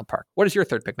Rockwall and Highland Park. What is your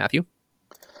third pick, Matthew?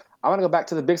 I'm going to go back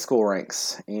to the big school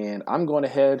ranks, and I'm going to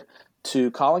head to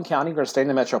Collin County. We're going to stay in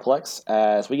the Metroplex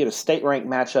as we get a state-ranked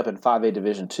matchup in 5A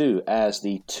Division II as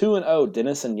the 2-0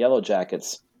 Denison Yellow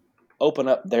Jackets open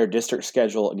up their district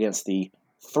schedule against the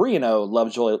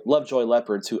 3-0 Lovejoy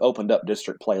Leopards, who opened up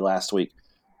district play last week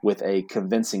with a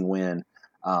convincing win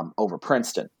over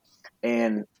Princeton.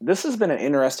 And this has been an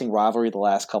interesting rivalry the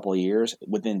last couple of years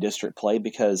within district play,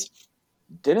 because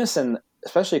Denison,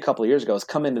 especially a couple of years ago, has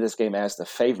come into this game as the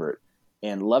favorite,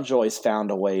 and Lovejoy's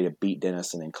found a way to beat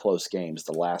Denison in close games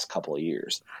the last couple of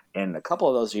years. And a couple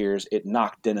of those years, it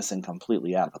knocked Denison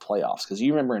completely out of the playoffs, because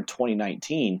you remember in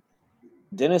 2019,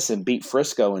 Denison beat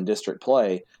Frisco in district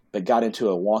play, but got into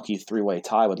a wonky 3-way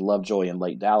tie with Lovejoy and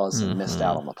Lake Dallas and missed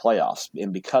out on the playoffs.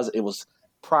 And because it was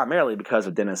primarily because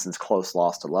of Denison's close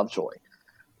loss to Lovejoy.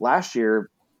 Last year,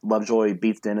 Lovejoy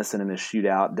beats Denison in a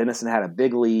shootout. Denison had a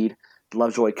big lead.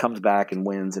 Lovejoy comes back and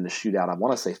wins in a shootout. I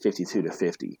want to say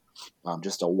 52-50.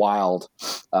 Just a wild,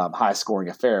 high-scoring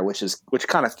affair, which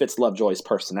kind of fits Lovejoy's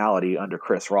personality under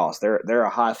Chris Ross. They're a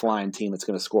high-flying team that's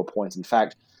going to score points. In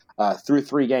fact, through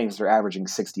 3 games, they're averaging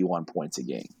 61 points a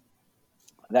game.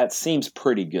 That seems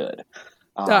pretty good.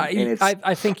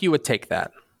 I think you would take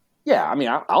that. Yeah, I mean,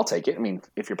 I'll take it. I mean,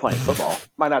 if you're playing football.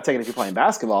 Might not take it if you're playing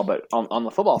basketball, but on the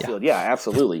football field, yeah,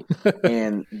 absolutely.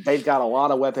 And they've got a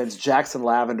lot of weapons. Jackson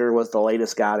Lavender was the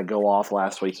latest guy to go off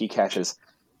last week. He catches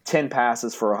 10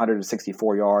 passes for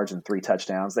 164 yards and 3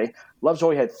 touchdowns.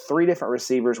 Lovejoy had 3 different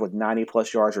receivers with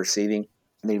 90-plus yards receiving,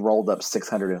 and they rolled up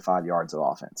 605 yards of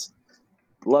offense.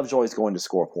 Lovejoy's going to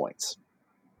score points.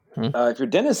 If you're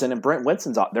Denison and Brent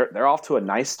Winston's off, they're off to a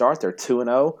nice start. They're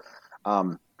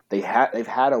 2-0. They've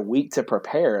had a week to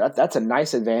prepare. That's a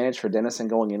nice advantage for Denison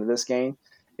going into this game.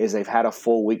 is they've had a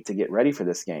full week to get ready for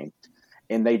this game.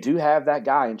 And they do have that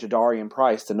guy in Jadarian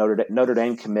Price, the Notre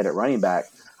Dame commit at running back.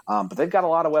 But they've got a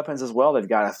lot of weapons as well. They've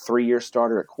got a 3-year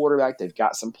starter at quarterback. They've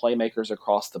got some playmakers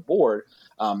across the board.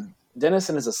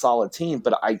 Denison is a solid team,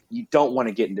 but you don't want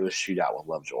to get into a shootout with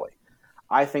Lovejoy.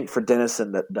 I think for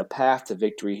Denison, the path to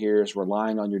victory here is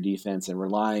relying on your defense and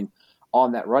relying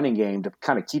on that running game to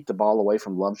kind of keep the ball away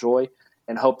from Lovejoy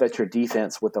and hope that your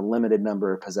defense, with a limited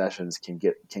number of possessions, can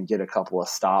get a couple of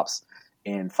stops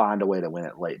and find a way to win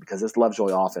it late, because this Lovejoy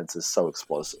offense is so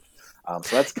explosive.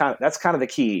 So that's kind of the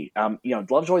key.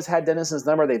 Lovejoy's had Denison's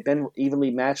number. They've been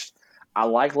evenly matched. I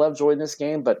like Lovejoy in this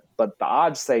game, but the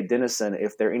odds say Denison,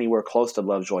 if they're anywhere close to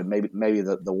Lovejoy, maybe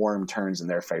the worm turns in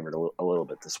their favor a little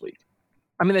bit this week.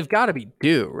 I mean, they've got to be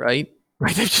due, right?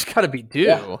 Right, they've just got to be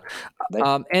due.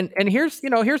 Yeah. And here's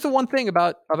the one thing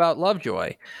about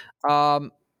Lovejoy. I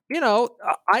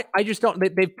just don't.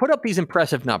 They've put up these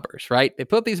impressive numbers, right? They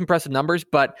put up these impressive numbers,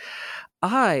 but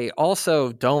I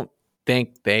also don't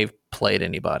think they've played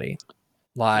anybody.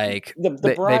 Like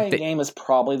the Bryan game is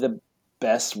probably the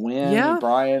best win. Yeah.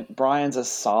 Bryan's a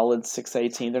solid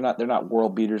 6A team. They're not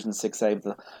world beaters in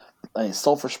 6A.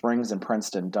 Sulphur Springs and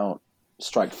Princeton don't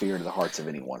strike fear into the hearts of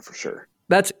anyone, for sure.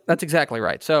 That's exactly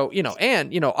right. So,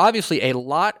 obviously a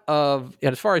lot of,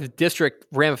 as far as district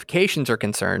ramifications are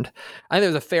concerned, I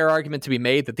think there's a fair argument to be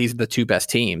made that these are the two best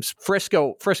teams.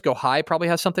 Frisco High probably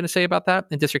has something to say about that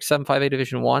in District 7-5A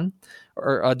Division 1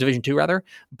 or Division 2 rather.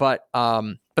 But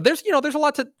there's a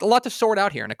lot to sort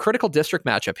out here in a critical district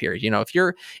matchup here.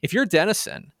 If you're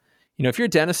Denison,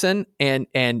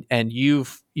 and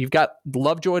you've got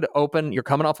Lovejoy to open, you're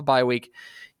coming off a bye week,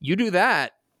 you do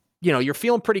that. You're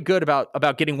feeling pretty good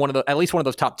about getting at least one of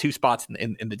those top 2 spots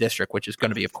in the district, which is going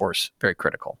to be, of course, very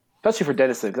critical. Especially for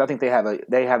Denison, because I think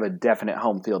they have a definite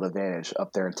home field advantage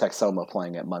up there in Texoma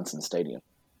playing at Munson Stadium.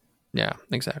 Yeah,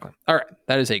 exactly. All right,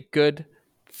 that is a good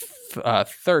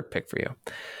third pick for you.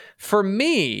 For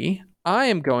me, I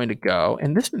am going to go,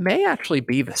 and this may actually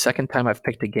be the second time I've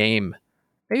picked a game.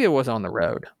 Maybe it was on the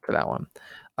road for that one.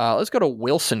 Let's go to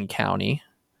Wilson County.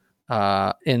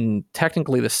 In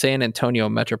technically the San Antonio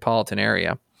metropolitan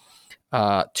area,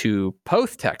 to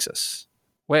Poth, Texas,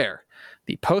 where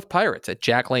the Poth Pirates at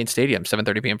Jack Lane Stadium,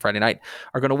 7:30 p.m. Friday night,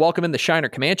 are going to welcome in the Shiner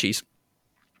Comanches.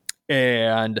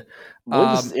 And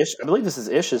I believe this is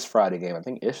Ish's Friday game. I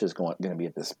think Ish is going to be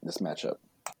at this matchup.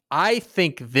 I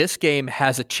think this game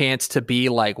has a chance to be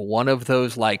like one of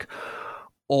those like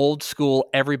old school,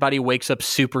 everybody wakes up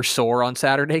super sore on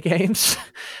Saturday games,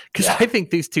 because I think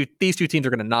these two teams are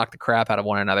going to knock the crap out of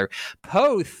one another.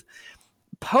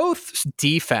 Poth's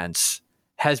defense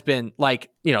has been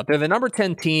they're the number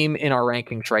 10 team in our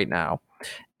rankings right now,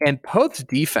 and Poth's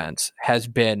defense has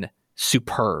been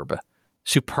superb.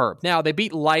 Now they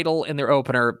beat Lytle in their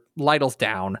opener. Lytle's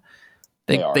down.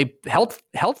 They held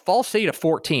Fall City to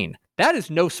 14. That is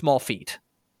no small feat.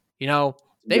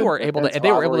 They were able to win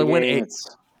they were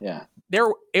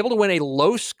able to win a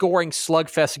low-scoring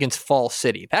slugfest against Fall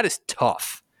City. That is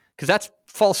tough, because that's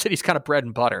Fall City's kind of bread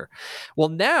and butter. Well,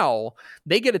 now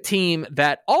they get a team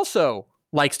that also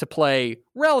likes to play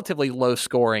relatively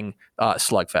low-scoring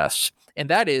slugfests,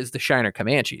 and that is the Shiner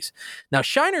Comanches. Now,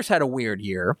 Shiner's had a weird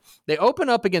year. They open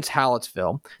up against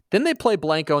Hallettsville. Then they play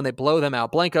Blanco, and they blow them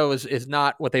out. Blanco is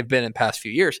not what they've been in past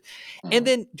few years. And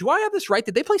then, do I have this right?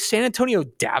 Did they play San Antonio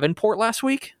Davenport last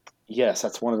week? Yes,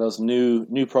 that's one of those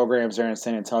new programs there in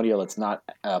San Antonio that's not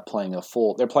playing a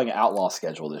full – they're playing an outlaw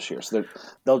schedule this year. So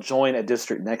they'll join a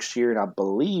district next year, and I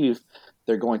believe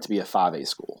they're going to be a 5A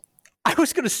school. I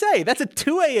was going to say, that's a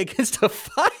 2A against a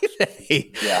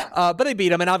 5A. Yeah. But they beat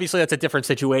them, and obviously that's a different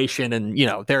situation, and,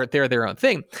 they're their own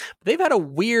thing. But they've had a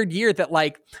weird year that,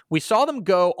 we saw them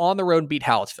go on the road and beat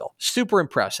Hallettsville. Super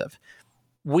impressive.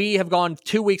 We have gone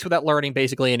 2 weeks without learning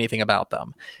basically anything about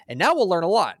them. And now we'll learn a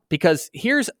lot, because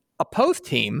here's a Poth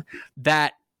team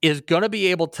that is going to be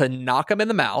able to knock them in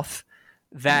the mouth,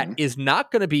 that is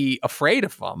not going to be afraid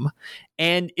of them,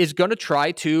 and is going to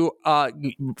try to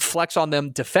flex on them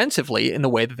defensively in the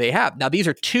way that they have. Now, these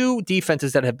are two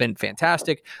defenses that have been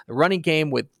fantastic. The running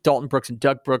game with Dalton Brooks and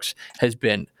Doug Brooks has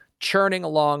been churning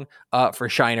along for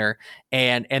Shiner,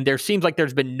 and there seems like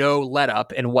there's been no let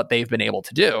up in what they've been able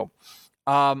to do.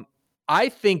 I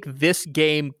think this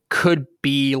game could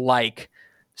be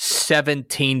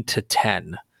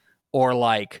 17-10 or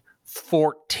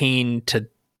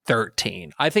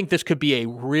 14-13. I think this could be a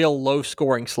real low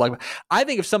scoring slug. I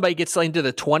think if somebody gets into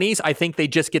the 20s, I think they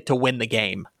just get to win the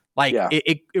game.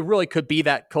 It really could be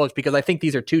that close, because I think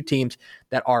these are two teams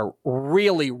that are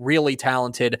really, really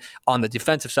talented on the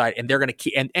defensive side, and they're going to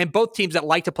keep and both teams that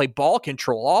like to play ball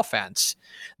control offense,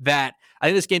 that I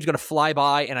think this game's going to fly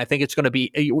by, and I think it's going to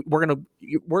be we're going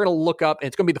to look up, and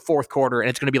it's going to be the fourth quarter, and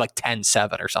it's going to be like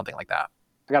 10-7 or something like that.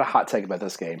 I got a hot take about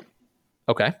this game.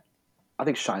 Okay. I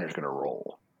think Shiner's going to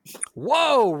roll.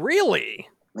 Whoa, really?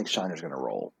 I think Shiner's going to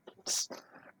roll.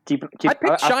 I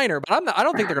picked Shiner, but I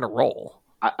don't think they're going to roll.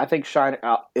 I think Shiner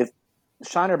by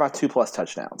 2+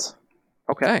 touchdowns.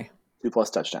 Okay.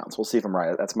 2+ touchdowns. We'll see if I'm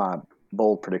right. That's my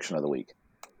bold prediction of the week.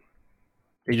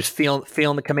 Are you just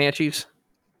feeling the Comanches?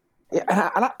 Yeah,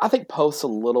 and I think Poth's a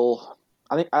little.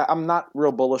 I think I'm not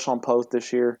real bullish on Poth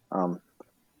this year. I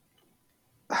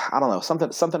don't know,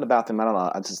 something about them. I don't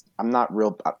know. I'm not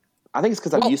real. I think it's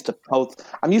because I'm used to Poth.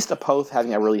 I'm used to Poth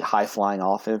having a really high flying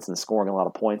offense and scoring a lot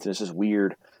of points, and it's just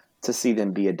weird to see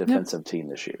them be a defensive team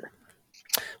this year.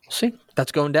 We'll see.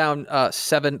 That's going down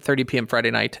 7:30 p.m.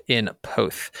 Friday night in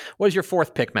Poth. What is your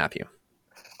fourth pick, Matthew?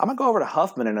 I'm going to go over to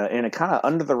Huffman in a kind of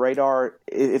under the radar.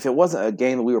 If it wasn't a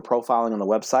game that we were profiling on the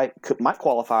website, might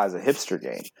qualify as a hipster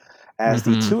game. As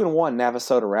the 2-1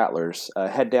 Navasota Rattlers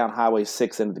head down Highway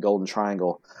 6 into the Golden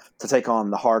Triangle to take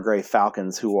on the Hargrave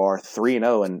Falcons, who are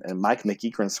 3-0, and Mike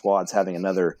McEachran's squad's having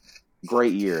another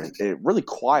great year. Really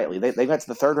quietly. They got to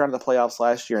the third round of the playoffs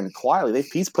last year, and quietly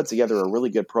he's put together a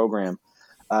really good program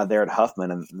there at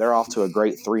Huffman, and they're off to a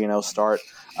great 3-0 start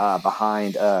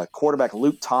behind quarterback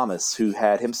Luke Thomas, who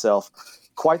had himself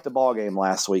quite the ball game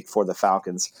last week for the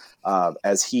Falcons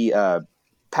as he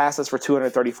passes for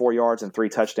 234 yards and 3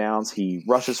 touchdowns. He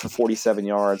rushes for 47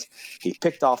 yards. He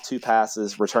picked off 2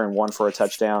 passes, returned 1 for a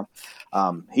touchdown.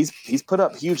 He's put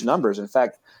up huge numbers. In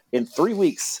fact, in 3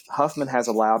 weeks, Huffman has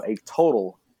allowed a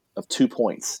total of 2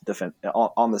 points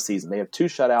on the season. They have 2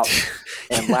 shutouts,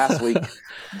 and last week,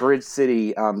 Bridge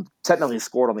City technically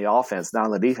scored on the offense, not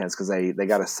on the defense, because they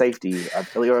got a safety, or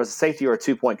a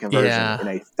 2-point conversion in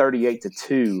a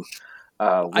 38-2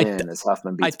 win as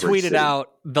Huffman beats Bridge City. I tweeted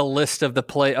out the list of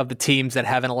the teams that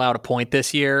haven't allowed a point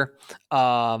this year.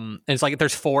 And it's like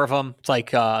there's 4 of them. It's like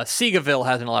Seagoville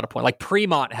hasn't allowed a point, like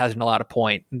Fremont hasn't allowed a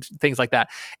point, and things like that.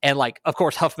 And like, of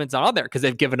course, Huffman's not on there because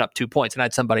they've given up 2 points. And I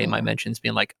had somebody in my mentions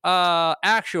being like,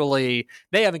 actually,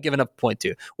 they haven't given up a point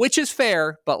too, which is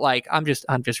fair. But like, I'm just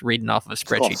reading off of a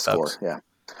spreadsheet, folks. Yeah.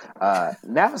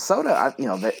 Navasota,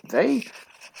 they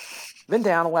been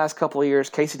down the last couple of years.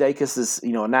 Casey Dacus is, a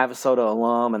Navasota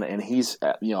alum, and he's,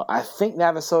 I think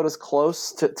Navasota's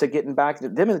close to getting back.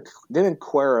 Them and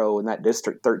Cuero in that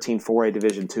District 13 4A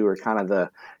Division II are kind of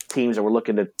the teams that we're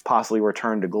looking to possibly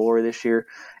return to glory this year.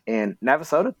 And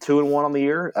Navasota, 2-1 on the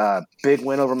year. Big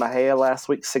win over Mejia last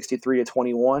week,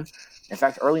 63-21. In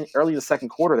fact, early in the second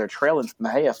quarter, they're trailing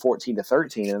Mejia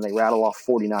 14-13, and they rattle off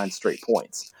 49 straight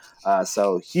points.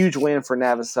 So huge win for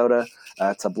Navasota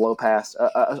to blow past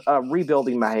a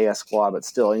rebuilding Mejia squad, but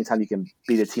still, anytime you can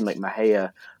beat a team like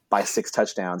Mejia by 6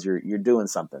 touchdowns, you're doing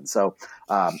something. So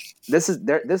this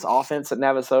offense at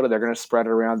Navasota, they're going to spread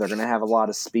it around. They're going to have a lot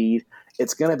of speed.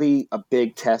 It's going to be a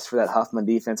big test for that Huffman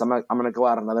defense. I'm going to go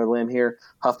out on another limb here.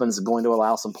 Huffman's going to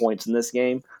allow some points in this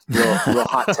game. Real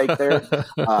hot take there.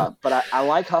 But I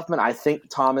like Huffman. I think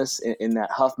Thomas in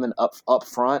that Huffman up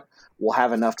front will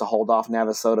have enough to hold off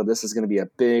Navasota. This is going to be a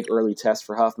big early test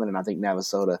for Huffman, and I think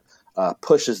Navasota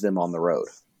pushes them on the road.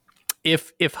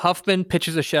 If Huffman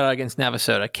pitches a shutout against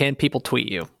Navasota, can people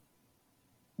tweet you?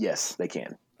 Yes, they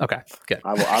can. Okay, good.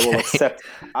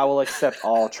 I will accept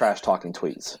all trash talking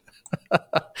tweets.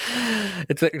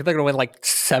 They're going to win like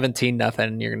 17-0,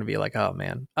 and you're going to be like, oh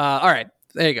man. All right,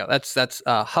 there you go. That's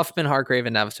Huffman, Hargrave,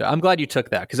 and Navasota. I'm glad you took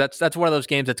that because that's one of those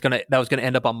games that was going to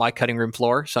end up on my cutting room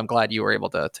floor. So I'm glad you were able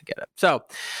to get it. So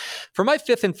for my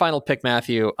 5th and final pick,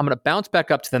 Matthew, I'm going to bounce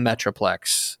back up to the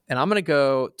Metroplex, and I'm going to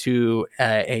go to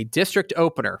a district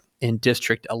opener in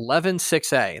District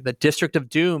 11-6A, the District of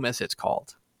Doom, as it's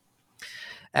called,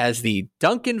 as the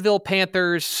Duncanville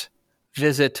Panthers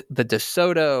visit the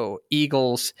DeSoto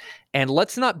Eagles. And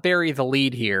let's not bury the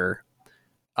lead here.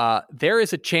 There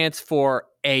is a chance for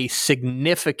a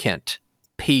significant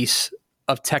piece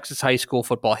of Texas high school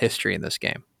football history in this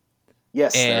game.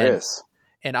 Yes, there is.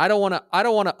 And I don't want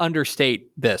to understate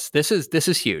this. This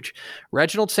is huge.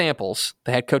 Reginald Samples,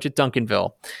 the head coach at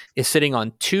Duncanville, is sitting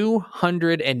on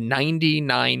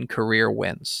 299 career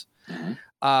wins. Mm-hmm.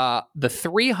 The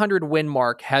 300 win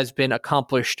mark has been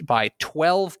accomplished by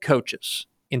 12 coaches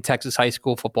in Texas high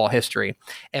school football history.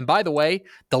 And by the way,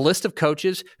 the list of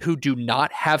coaches who do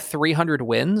not have 300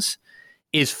 wins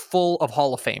is full of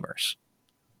Hall of Famers.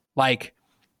 Like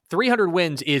 300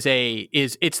 wins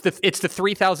it's the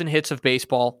 3,000 hits of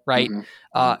baseball, right?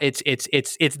 Mm-hmm.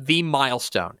 It's the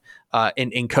milestone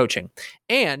in coaching.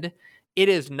 And it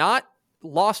is not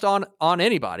lost on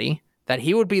anybody that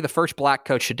he would be the first black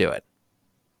coach to do it.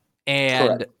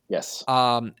 And Yes.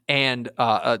 Aaron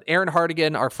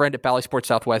Hardigan, our friend at Bally Sports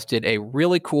Southwest, did a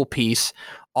really cool piece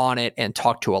on it and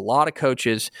talked to a lot of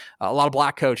coaches, a lot of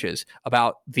black coaches,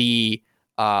 about the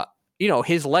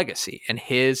his legacy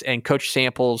and Coach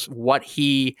Samples, what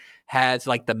he has,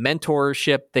 like the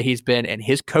mentorship that he's been, and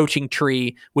his coaching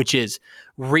tree, which is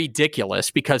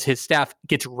ridiculous because his staff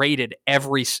gets rated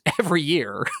every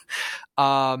year.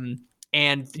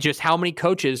 And just how many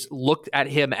coaches looked at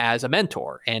him as a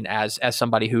mentor and as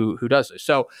somebody who does this.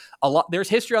 So there's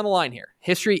history on the line here,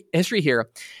 history here.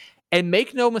 And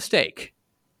make no mistake,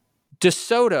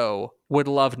 DeSoto would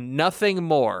love nothing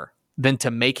more than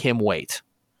to make him wait.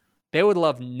 They would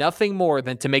love nothing more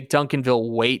than to make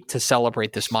Duncanville wait to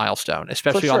celebrate this milestone,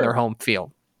 especially on their home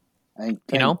field.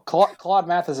 Claude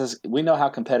Mathis we know how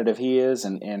competitive he is,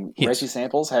 and Reggie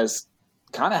Samples has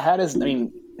kind of had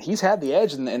he's had the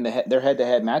edge in their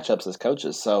head-to-head matchups as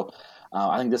coaches. So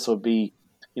I think this would be,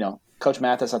 Coach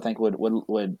Mathis, I think would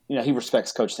he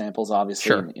respects Coach Samples, obviously,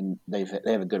 sure. and they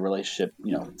have a good relationship.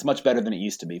 It's much better than it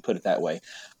used to be, put it that way.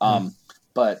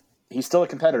 But he's still a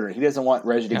competitor. He doesn't want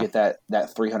Reggie to get that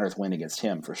 300th win against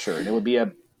him for sure. And it would be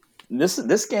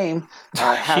this game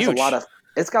has a lot of.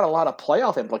 It's got a lot of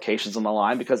playoff implications on the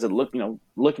line because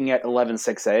looking at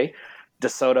 11-6A,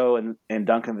 DeSoto and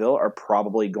Duncanville are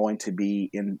probably going to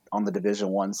be on the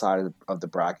Division I side of the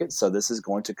bracket. So this is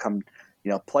going to come,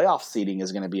 playoff seeding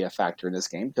is going to be a factor in this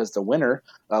game because the winner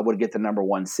would get the number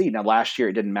 1 seed. Now, last year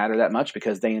it didn't matter that much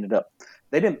because they didn't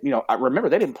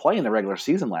play in the regular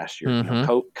season last year. Mm-hmm.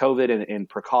 COVID and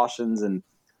precautions and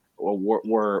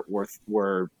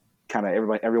were kind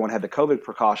of everyone had the COVID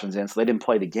precautions in, so they didn't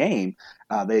play the game.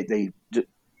 They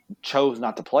chose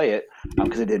not to play it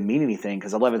because it didn't mean anything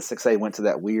because 11-6A went to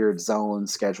that weird zone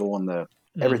schedule and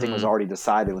everything was already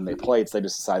decided when they played, so they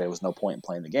just decided there was no point in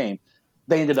playing the game.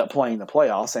 They ended up playing the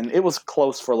playoffs, and it was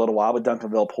close for a little while, but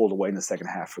Duncanville pulled away in the second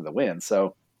half for the win.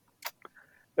 So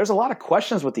there's a lot of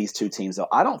questions with these two teams, though.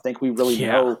 I don't think we really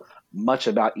know much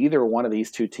about either one of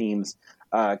these two teams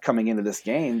coming into this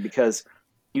game because –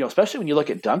 especially when you look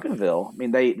at Duncanville,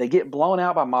 they get blown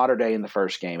out by Mater Dei in the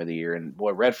first game of the year, and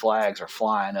boy, red flags are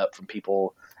flying up from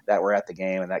people that were at the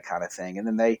game and that kind of thing. And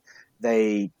then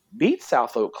they beat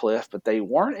South Oak Cliff, but they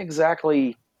weren't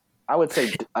exactly. I would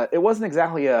say it wasn't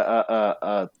exactly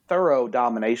a thorough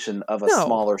domination of a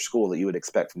smaller school that you would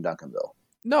expect from Duncanville.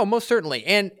 No, most certainly.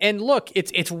 And look,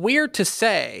 it's weird to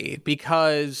say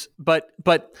because, but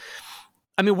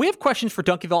we have questions for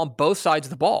Duncanville on both sides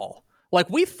of the ball. Like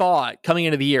we thought coming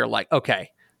into the year, like,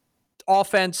 okay,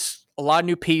 offense, a lot of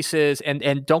new pieces,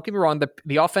 and don't get me wrong,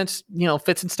 the offense,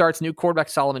 fits and starts. New quarterback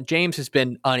Solomon James has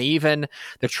been uneven.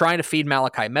 They're trying to feed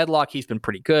Malachi Medlock. He's been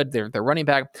pretty good. They're running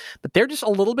back, but they're just a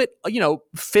little bit,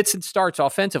 fits and starts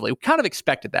offensively. We kind of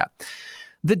expected that.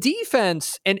 The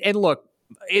defense, and look,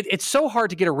 it's so hard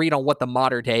to get a read on what the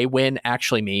Mater Dei win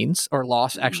actually means or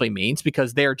loss actually means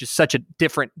because they're just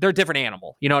they're a different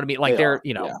animal. You know what I mean? Like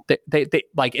they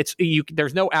like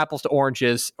there's no apples to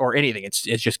oranges or anything. It's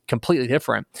just completely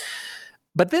different.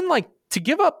 But then like to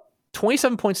give up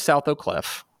 27 points to South Oak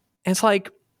Cliff, it's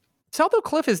like South Oak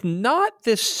Cliff is not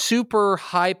this super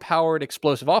high-powered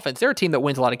explosive offense. They're a team that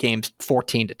wins a lot of games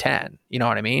 14-10. You know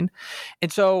what I mean? And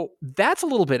so that's a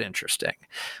little bit interesting.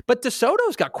 But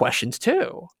DeSoto's got questions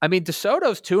too.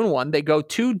 DeSoto's 2-1. They go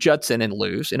to Judson and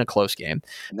lose in a close game.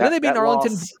 Then they beat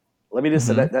Arlington. Let me just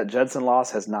say that Judson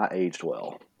loss has not aged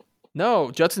well.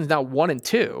 No, Judson's now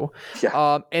 1-2.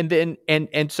 Yeah.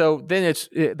 And so then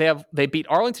they beat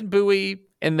Arlington Bowie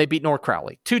and they beat North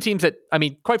Crowley. Two teams that,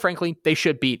 quite frankly, they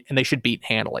should beat, and they should beat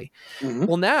handily. Mm-hmm.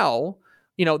 Well, now,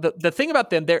 the thing about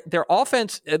them, their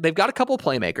offense, they've got a couple of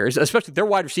playmakers, especially their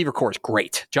wide receiver core is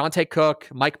great. Jonte Cook,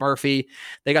 Mike Murphy,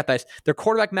 they got this. Their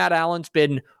quarterback, Matt Allen's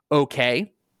been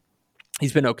okay.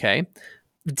 He's been okay.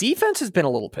 The defense has been a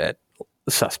little bit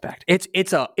suspect.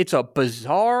 It's a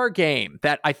bizarre game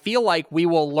that I feel like we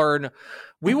will learn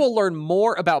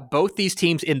more about both these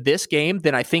teams in this game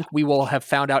than I think we will have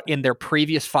found out in their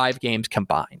previous 5 games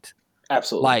combined.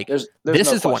 Absolutely. Like there's this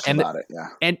no is the one, about it. Yeah.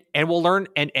 And we'll learn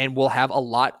and we'll have a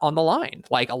lot on the line,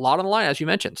 as you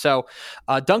mentioned. So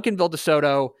Duncanville,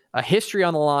 DeSoto, a history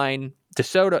on the line.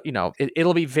 DeSoto,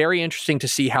 it'll be very interesting to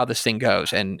see how this thing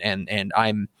goes. And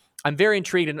I'm very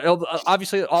intrigued, and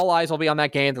obviously all eyes will be on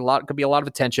that game. Could be a lot of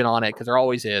attention on it because there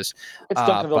always is. It's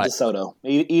Duncanville DeSoto.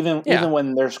 Even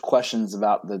when there's questions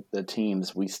about the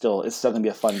teams, it's still going to be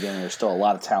a fun game. There's still a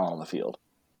lot of talent on the field.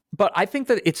 But I think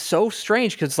that it's so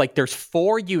strange because there's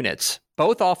 4 units,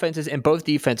 both offenses and both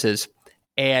defenses,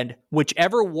 and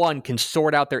whichever one can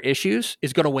sort out their issues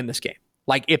is going to win this game.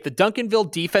 Like if the Duncanville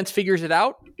defense figures it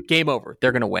out, game over.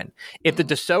 They're going to win. If the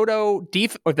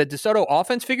DeSoto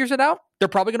offense figures it out, they're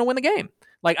probably going to win the game.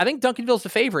 Like I think Duncanville's the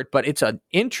favorite, but it's an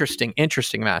interesting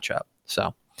matchup.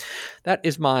 So that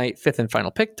is my fifth and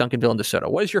final pick, Duncanville and DeSoto.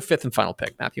 What is your fifth and final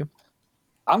pick, Matthew?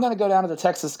 I'm going to go down to the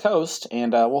Texas coast,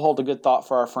 and we'll hold a good thought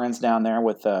for our friends down there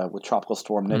with Tropical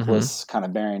Storm Nicholas kind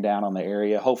of bearing down on the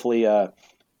area. Hopefully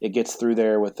it gets through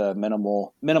there with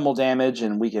minimal damage,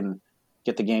 and we can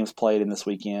get the games played in this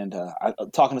weekend.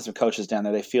 Talking to some coaches down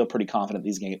there, they feel pretty confident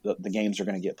the games are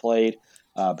going to get played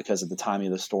because of the timing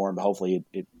of the storm, but hopefully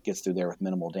it gets through there with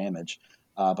minimal damage.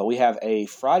 But we have a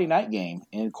Friday night game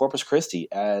in Corpus Christi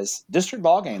as district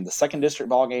ball game, the second district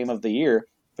ball game of the year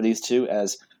for these two,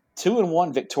 as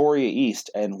 2-1 Victoria East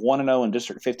and 1-0 in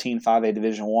District 15 5A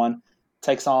Division I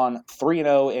takes on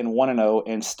 3-0 and 1-0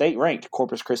 in state-ranked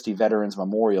Corpus Christi Veterans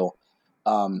Memorial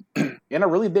in a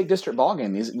really big district ball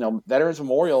game. These, Veterans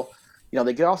Memorial,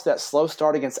 they get off that slow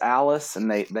start against Alice,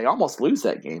 and they almost lose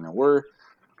that game. And we're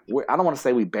I don't want to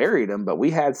say we buried them, but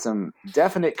we had some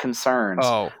definite concerns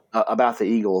about the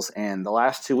Eagles. And the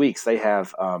last 2 weeks, they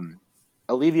have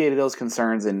alleviated those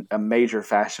concerns in a major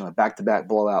fashion with back-to-back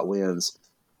blowout wins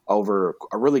over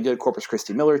a really good Corpus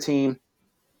Christi Miller team.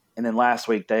 And then last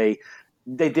week, they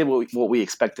did what we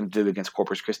expect them to do against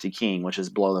Corpus Christi King, which is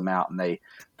blow them out, and they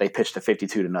pitched a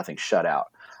 52-0 shutout.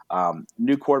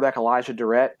 New quarterback Elijah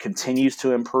Durrett continues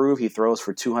to improve. He throws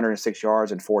for 206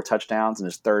 yards and 4 touchdowns in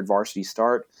his third varsity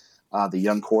start. The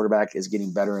young quarterback is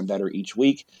getting better and better each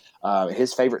week.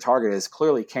 His favorite target is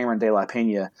clearly Cameron De La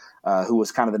Pena, who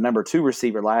was kind of the number 2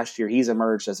 receiver last year. He's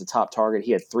emerged as a top target.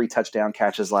 He had 3 touchdown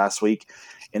catches last week.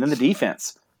 And then the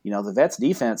defense, the Vets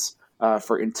defense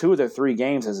in 2 of their 3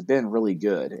 games has been really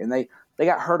good. And they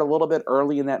got hurt a little bit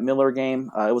early in that Miller game.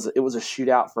 It was a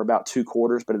shootout for about 2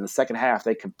 quarters, but in the second half,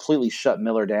 they completely shut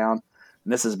Miller down.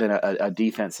 And this has been a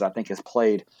defense that I think has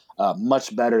played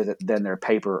much better than their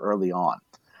paper early on.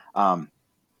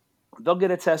 They'll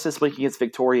get a test this week against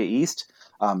Victoria East.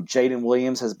 Jaden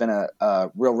Williams has been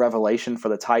a real revelation for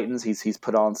the Titans. He's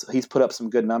put up some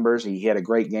good numbers. He had a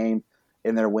great game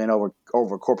in their win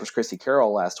over Corpus Christi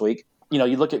Carroll last week.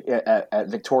 You look at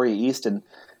Victoria East, and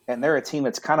they're a team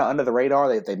that's kind of under the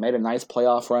radar. They made a nice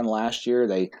playoff run last year.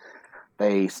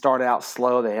 They started out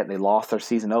slow. They lost their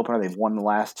season opener. They've won the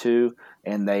last 2,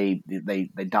 and they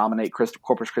dominate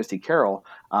Corpus Christi Carroll.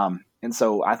 And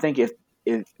so I think if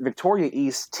Victoria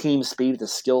East team speed at the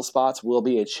skill spots will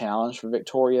be a challenge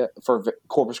for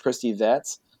Corpus Christi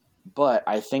Vets, but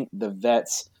I think the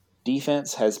Vets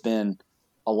defense has been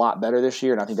a lot better this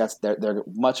year, and I think they're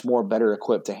much more better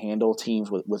equipped to handle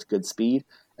teams with good speed.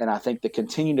 And I think the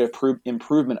continued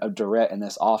improvement of Durrett in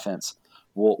this offense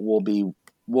will be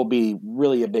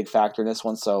really a big factor in this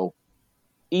one. So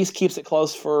East keeps it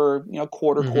close for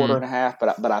quarter and a half,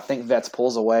 but I think Vets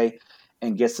pulls away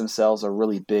and gets themselves a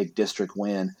really big district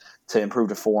win to improve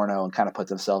to 4-0 and kind of put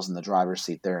themselves in the driver's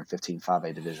seat there in 15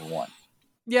 5A Division I.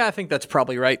 Yeah, I think that's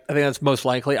probably right. I think that's most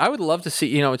likely. I would love to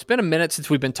see, it's been a minute since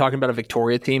we've been talking about a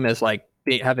Victoria team as like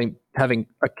being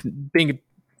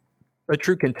a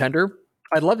true contender.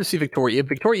 I'd love to see Victoria.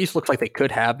 Victoria East looks like they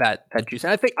could have that juice.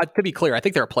 And I think, to be clear, I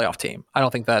think they're a playoff team. I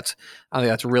think that's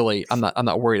really, I'm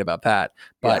not worried about that.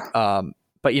 But,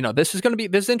 but this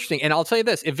is interesting. And I'll tell you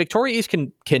this, if Victoria East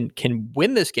can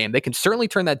win this game, they can certainly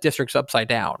turn that district's upside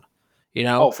down.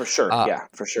 Oh, for sure.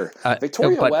 For sure.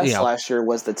 Victoria West last year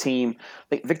was the team.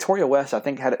 Victoria West, I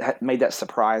think, had made that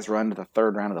surprise run to the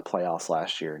third round of the playoffs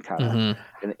last year, and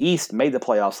and the East made the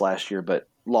playoffs last year, but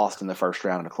lost in the first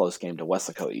round in a close game to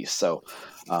Weslaco East. So,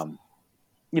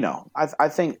 I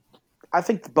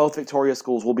think both Victoria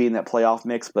schools will be in that playoff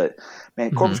mix, but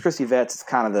man, Corpus Christi Vets is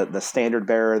kind of the standard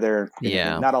bearer there,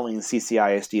 not only in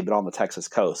CCISD but on the Texas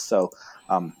coast. So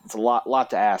it's a lot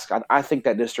to ask. I think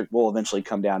that district will eventually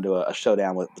come down to a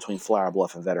showdown between Flower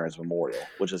Bluff and Veterans Memorial,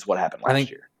 which is what happened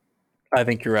last year. I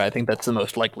think you're right. I think that's the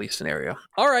most likely scenario.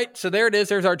 All right, so there it is.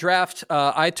 There's our draft.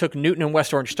 I took Newton and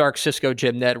West Orange Stark, Cisco,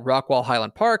 Jim Ned, Rockwall,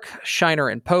 Highland Park, Shiner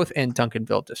and Poth, and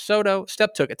Duncanville, DeSoto.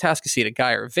 Stepp took Atascocita,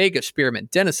 Geyer, Vega, Spearman,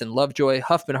 Denison, Lovejoy,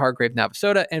 Huffman, Hargrave,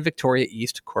 Navasota, and Victoria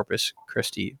East, Corpus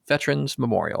Christi Veterans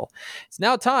Memorial. It's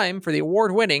now time for the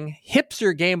award-winning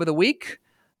Hipster Game of the Week.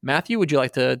 Matthew, would you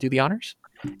like to do the honors?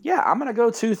 Yeah, I'm going to go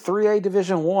to 3A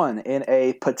Division I in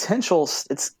a potential.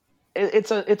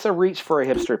 It's a reach for a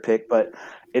hipster pick, but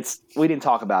we didn't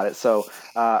talk about it. So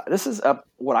this is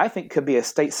what I think could be a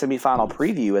state semifinal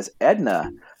preview as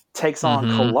Edna takes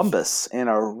on Columbus in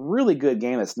a really good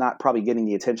game that's not probably getting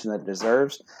the attention that it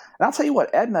deserves. And I'll tell you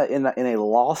what, Edna in a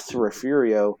loss to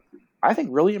Refugio, I think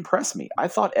really impressed me. I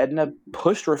thought Edna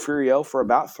pushed Refugio for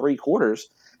about 3 quarters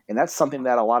and that's something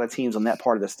that a lot of teams on that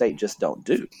part of the state just don't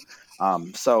do. I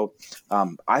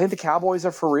think the Cowboys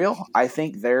are for real. I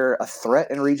think they're a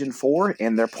threat in Region 4,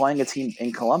 and they're playing a team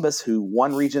in Columbus who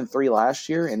won Region 3 last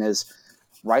year and is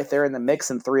right there in the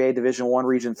mix in 3A Division 1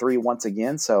 Region 3 once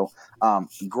again. So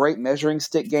great measuring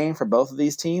stick game for both of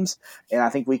these teams, and I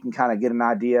think we can kind of get an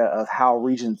idea of how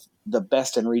the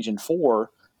best in Region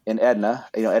 4 in Edna,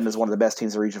 Edna's one of the best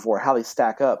teams in Region 4, how they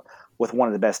stack up with one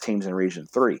of the best teams in Region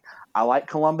 3. I like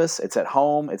Columbus. It's at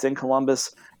home. It's in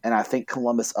Columbus. And I think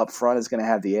Columbus up front is going to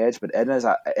have the edge, but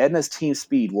Edna's team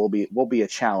speed will be a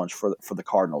challenge for the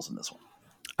Cardinals in this one.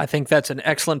 I think that's an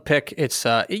excellent pick. It's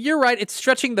you're right. It's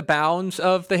stretching the bounds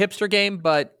of the hipster game,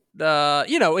 but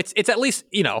it's at least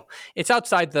it's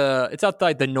outside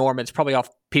the norm. It's probably off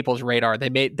people's radar. They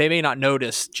may not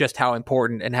notice just how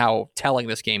important and how telling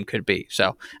this game could be.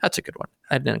 So that's a good one.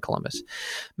 Edna and Columbus.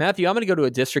 Matthew, I'm going to go to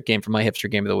a district game for my hipster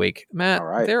game of the week. Matt,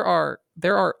 right. there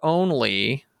are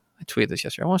only, I tweeted this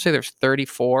yesterday, I want to say there's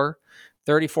 34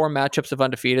 matchups of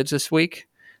undefeateds this week.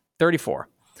 34.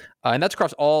 And that's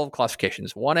across all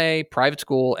classifications, 1A, private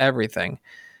school, everything.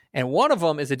 And one of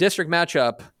them is a district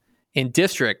matchup in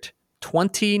District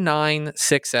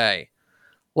 29-6A.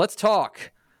 Let's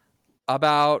talk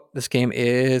about, this game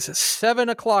is 7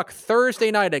 o'clock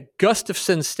Thursday night at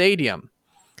Gustafson Stadium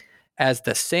as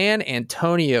the San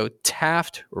Antonio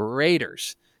Taft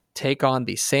Raiders take on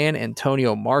the San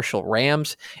Antonio Marshall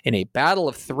Rams in a battle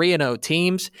of 3-0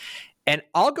 teams. And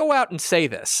I'll go out and say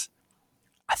this.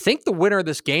 I think the winner of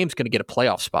this game is going to get a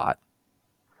playoff spot.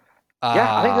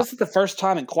 I think this is the first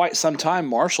time in quite some time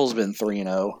Marshall's been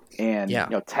 3-0, and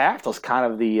Taft was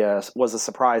kind of was a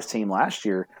surprise team last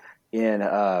year in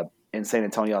San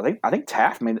Antonio. I think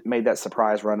Taft made that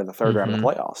surprise run to the third round of the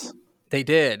playoffs. They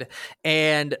did.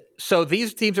 And so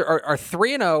these teams are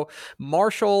 3-0.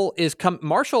 Marshall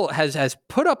has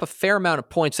put up a fair amount of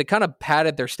points. They kind of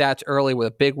padded their stats early with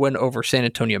a big win over San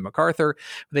Antonio MacArthur.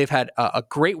 They've had a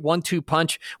great 1-2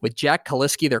 punch with Jack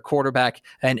Kaliski, their quarterback,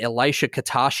 and Elisha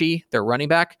Katashi, their running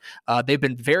back. They've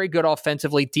been very good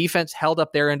offensively. Defense held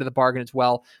up their end of the bargain as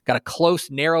well. Got a close,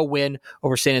 narrow win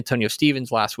over San Antonio Stevens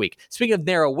last week. Speaking of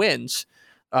narrow wins,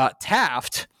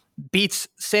 Taft beats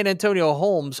San Antonio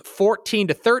Holmes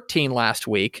 14-13 last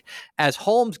week. As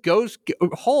Holmes,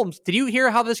 did you hear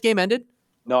how this game ended?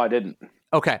 No, I didn't.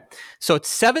 Okay. So it's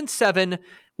 7-7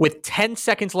 with 10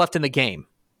 seconds left in the game.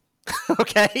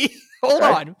 Okay. Hold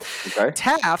on. Okay.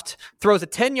 Taft throws a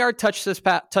 10-yard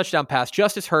touchdown pass.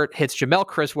 Justice Hurt hits Jamel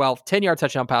Criswell, 10-yard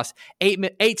touchdown pass,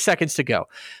 8 seconds to go.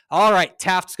 All right.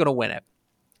 Taft's going to win it.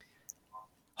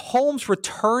 Holmes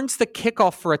returns the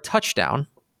kickoff for a touchdown.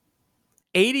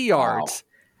 80 yards,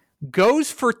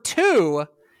 goes for 2,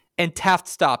 and Taft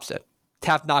stops it.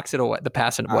 Taft knocks it away, the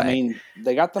pass away. I mean,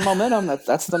 they got the momentum.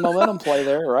 That's the momentum play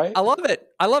there, right? I love it.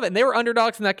 And they were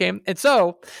underdogs in that game. And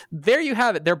so there you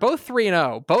have it. They're both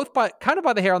 3-0, both by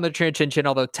the hair on their chin,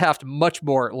 although Taft much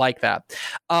more like that.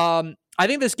 I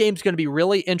think this game's going to be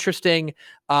really interesting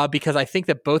because I think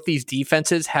that both these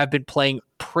defenses have been playing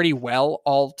pretty well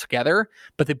all together,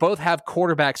 but they both have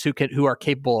quarterbacks who are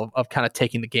capable of kind of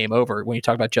taking the game over. When you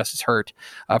talk about Justice Hurt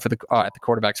at the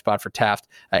quarterback spot for Taft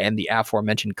and the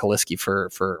aforementioned Kaliski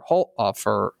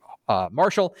for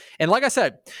Marshall. And like I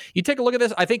said, you take a look at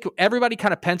this. I think everybody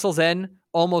kind of pencils in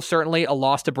almost certainly a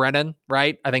loss to Brennan,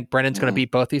 right? I think Brennan's going to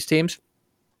beat both these teams,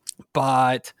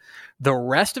 but the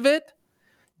rest of it,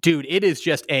 dude, it is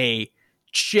just a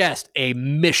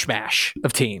mishmash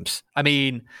of teams. I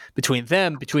mean,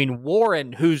 between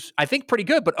Warren, who's I think pretty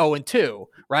good, but 0-2,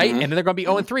 right? And then they're going to be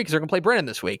 0-3 because they're going to play Brennan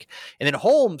this week. And then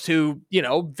Holmes, who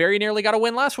very nearly got a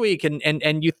win last week,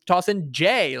 and you toss in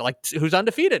Jay, who's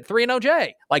undefeated, 3-0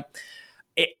 Jay.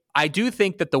 I do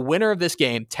think that the winner of this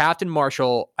game, Taft and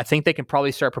Marshall, I think they can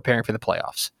probably start preparing for the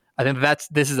playoffs. I think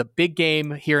this is a big game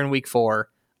here in week 4.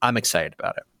 I'm excited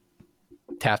about it.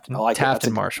 Taft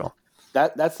and Marshall.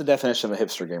 That's the definition of a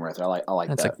hipster game right there. I like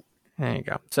that. There you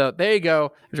go. So there you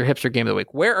go. There's your hipster game of the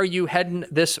week. Where are you heading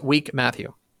this week,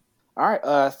 Matthew? All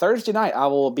right. Thursday night, I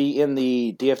will be in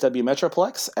the DFW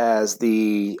Metroplex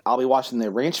I'll be watching the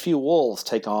Ranchview Wolves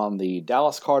take on the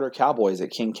Dallas Carter Cowboys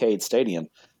at Kincaid Stadium.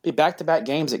 Be back-to-back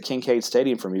games at Kincaid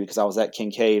Stadium for me because I was at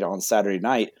Kincaid on Saturday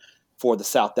night for the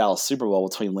South Dallas Super Bowl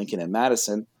between Lincoln and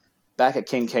Madison. Back at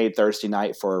Kincaid Thursday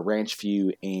night for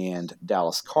Ranchview and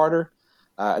Dallas Carter.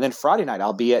 And then Friday night,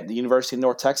 I'll be at the University of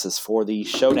North Texas for the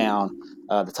showdown,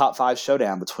 the top 5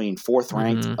 showdown between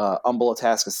 4th-ranked Humboldt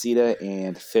Atascocita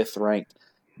and 5th-ranked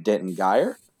Denton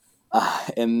Guyer.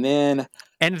 And then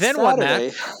Saturday, what,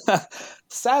 Matt?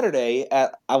 Saturday,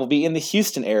 I will be in the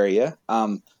Houston area.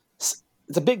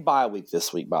 it's a big bye week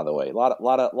this week, by the way. A lot of there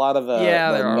are a lot of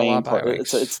bye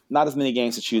weeks. weeks. It's not as many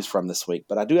games to choose from this week,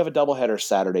 but I do have a doubleheader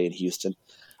Saturday in Houston.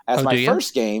 As my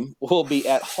first game will be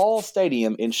at Hall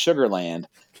Stadium in Sugar Land,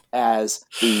 as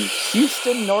the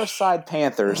Houston Northside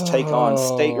Panthers take on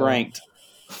state-ranked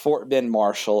Fort Bend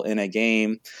Marshall in a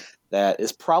game that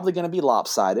is probably going to be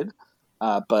lopsided.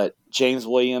 But James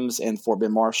Williams and Fort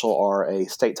Bend Marshall are a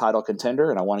state title contender,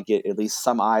 and I want to get at least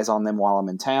some eyes on them while I'm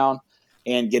in town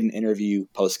and get an interview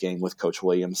post-game with Coach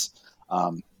Williams.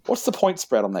 What's the point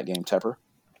spread on that game, Tepper?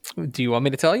 Do you want me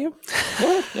to tell you?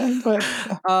 Yeah, go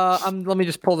ahead. Let me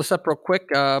just pull this up real quick.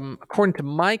 According to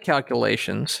my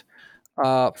calculations,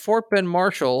 Fort Bend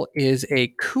Marshall is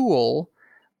a cool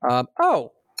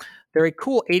they're a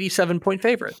cool 87-point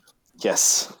favorite.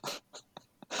 Yes.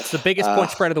 It's the biggest point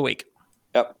spread of the week.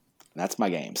 Yep. That's my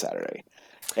game Saturday.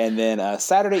 And then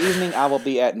Saturday evening, I will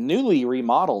be at newly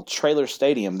remodeled Trailer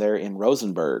Stadium there in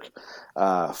Rosenberg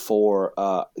for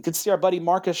you can see our buddy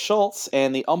Marcus Schultz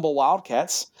and the Humble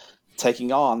Wildcats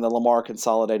taking on the Lamar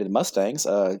Consolidated Mustangs.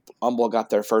 Humble got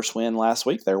their first win last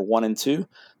week. They're 1-2. I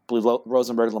believe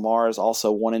Rosenberg Lamar is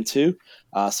also 1-2.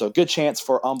 So a good chance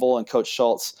for Humble and Coach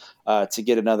Schultz to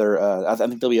get another. I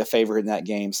think they'll be a favorite in that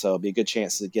game, so it'll be a good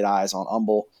chance to get eyes on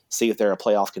Humble, see if they're a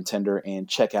playoff contender, and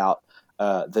check out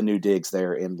the new digs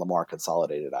there in Lamar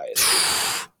Consolidated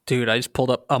ISD. Dude, I just pulled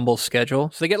up Humble's schedule.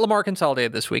 So they get Lamar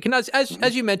Consolidated this week. And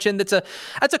as you mentioned, that's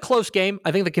a close game.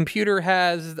 I think the computer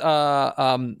has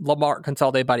Lamar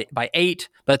Consolidated by 8,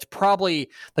 but it's probably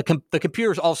the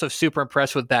computer's also super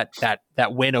impressed with that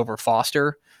win over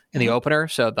Foster in the opener.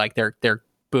 So like they're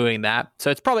booing that.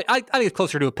 So it's probably I think it's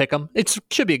closer to a pick 'em. It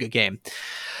should be a good game.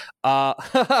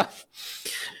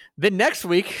 Then next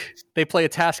week they play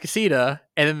Atascocita,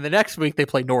 and then the next week they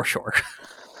play North Shore.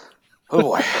 Oh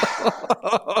boy!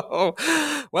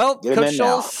 Well, Coach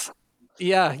Schultz,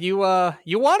 yeah, you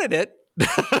wanted it.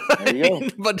 There you go.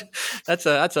 But that's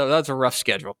a rough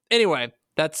schedule. Anyway,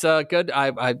 that's good.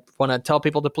 I want to tell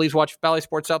people to please watch Valley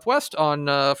Sports Southwest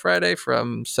on Friday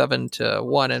from 7 to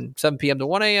 1 and 7 p.m. to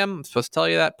 1 a.m. I'm supposed to tell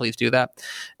you that. Please do that.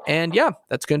 And yeah,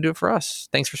 that's going to do it for us.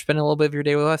 Thanks for spending a little bit of your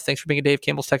day with us. Thanks for being a Dave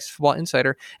Campbell's Texas Football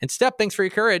Insider. And Stepp, thanks for your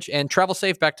courage, and travel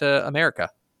safe back to America.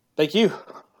 Thank you.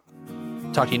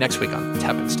 Talk to you next week on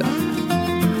Tep Stepp.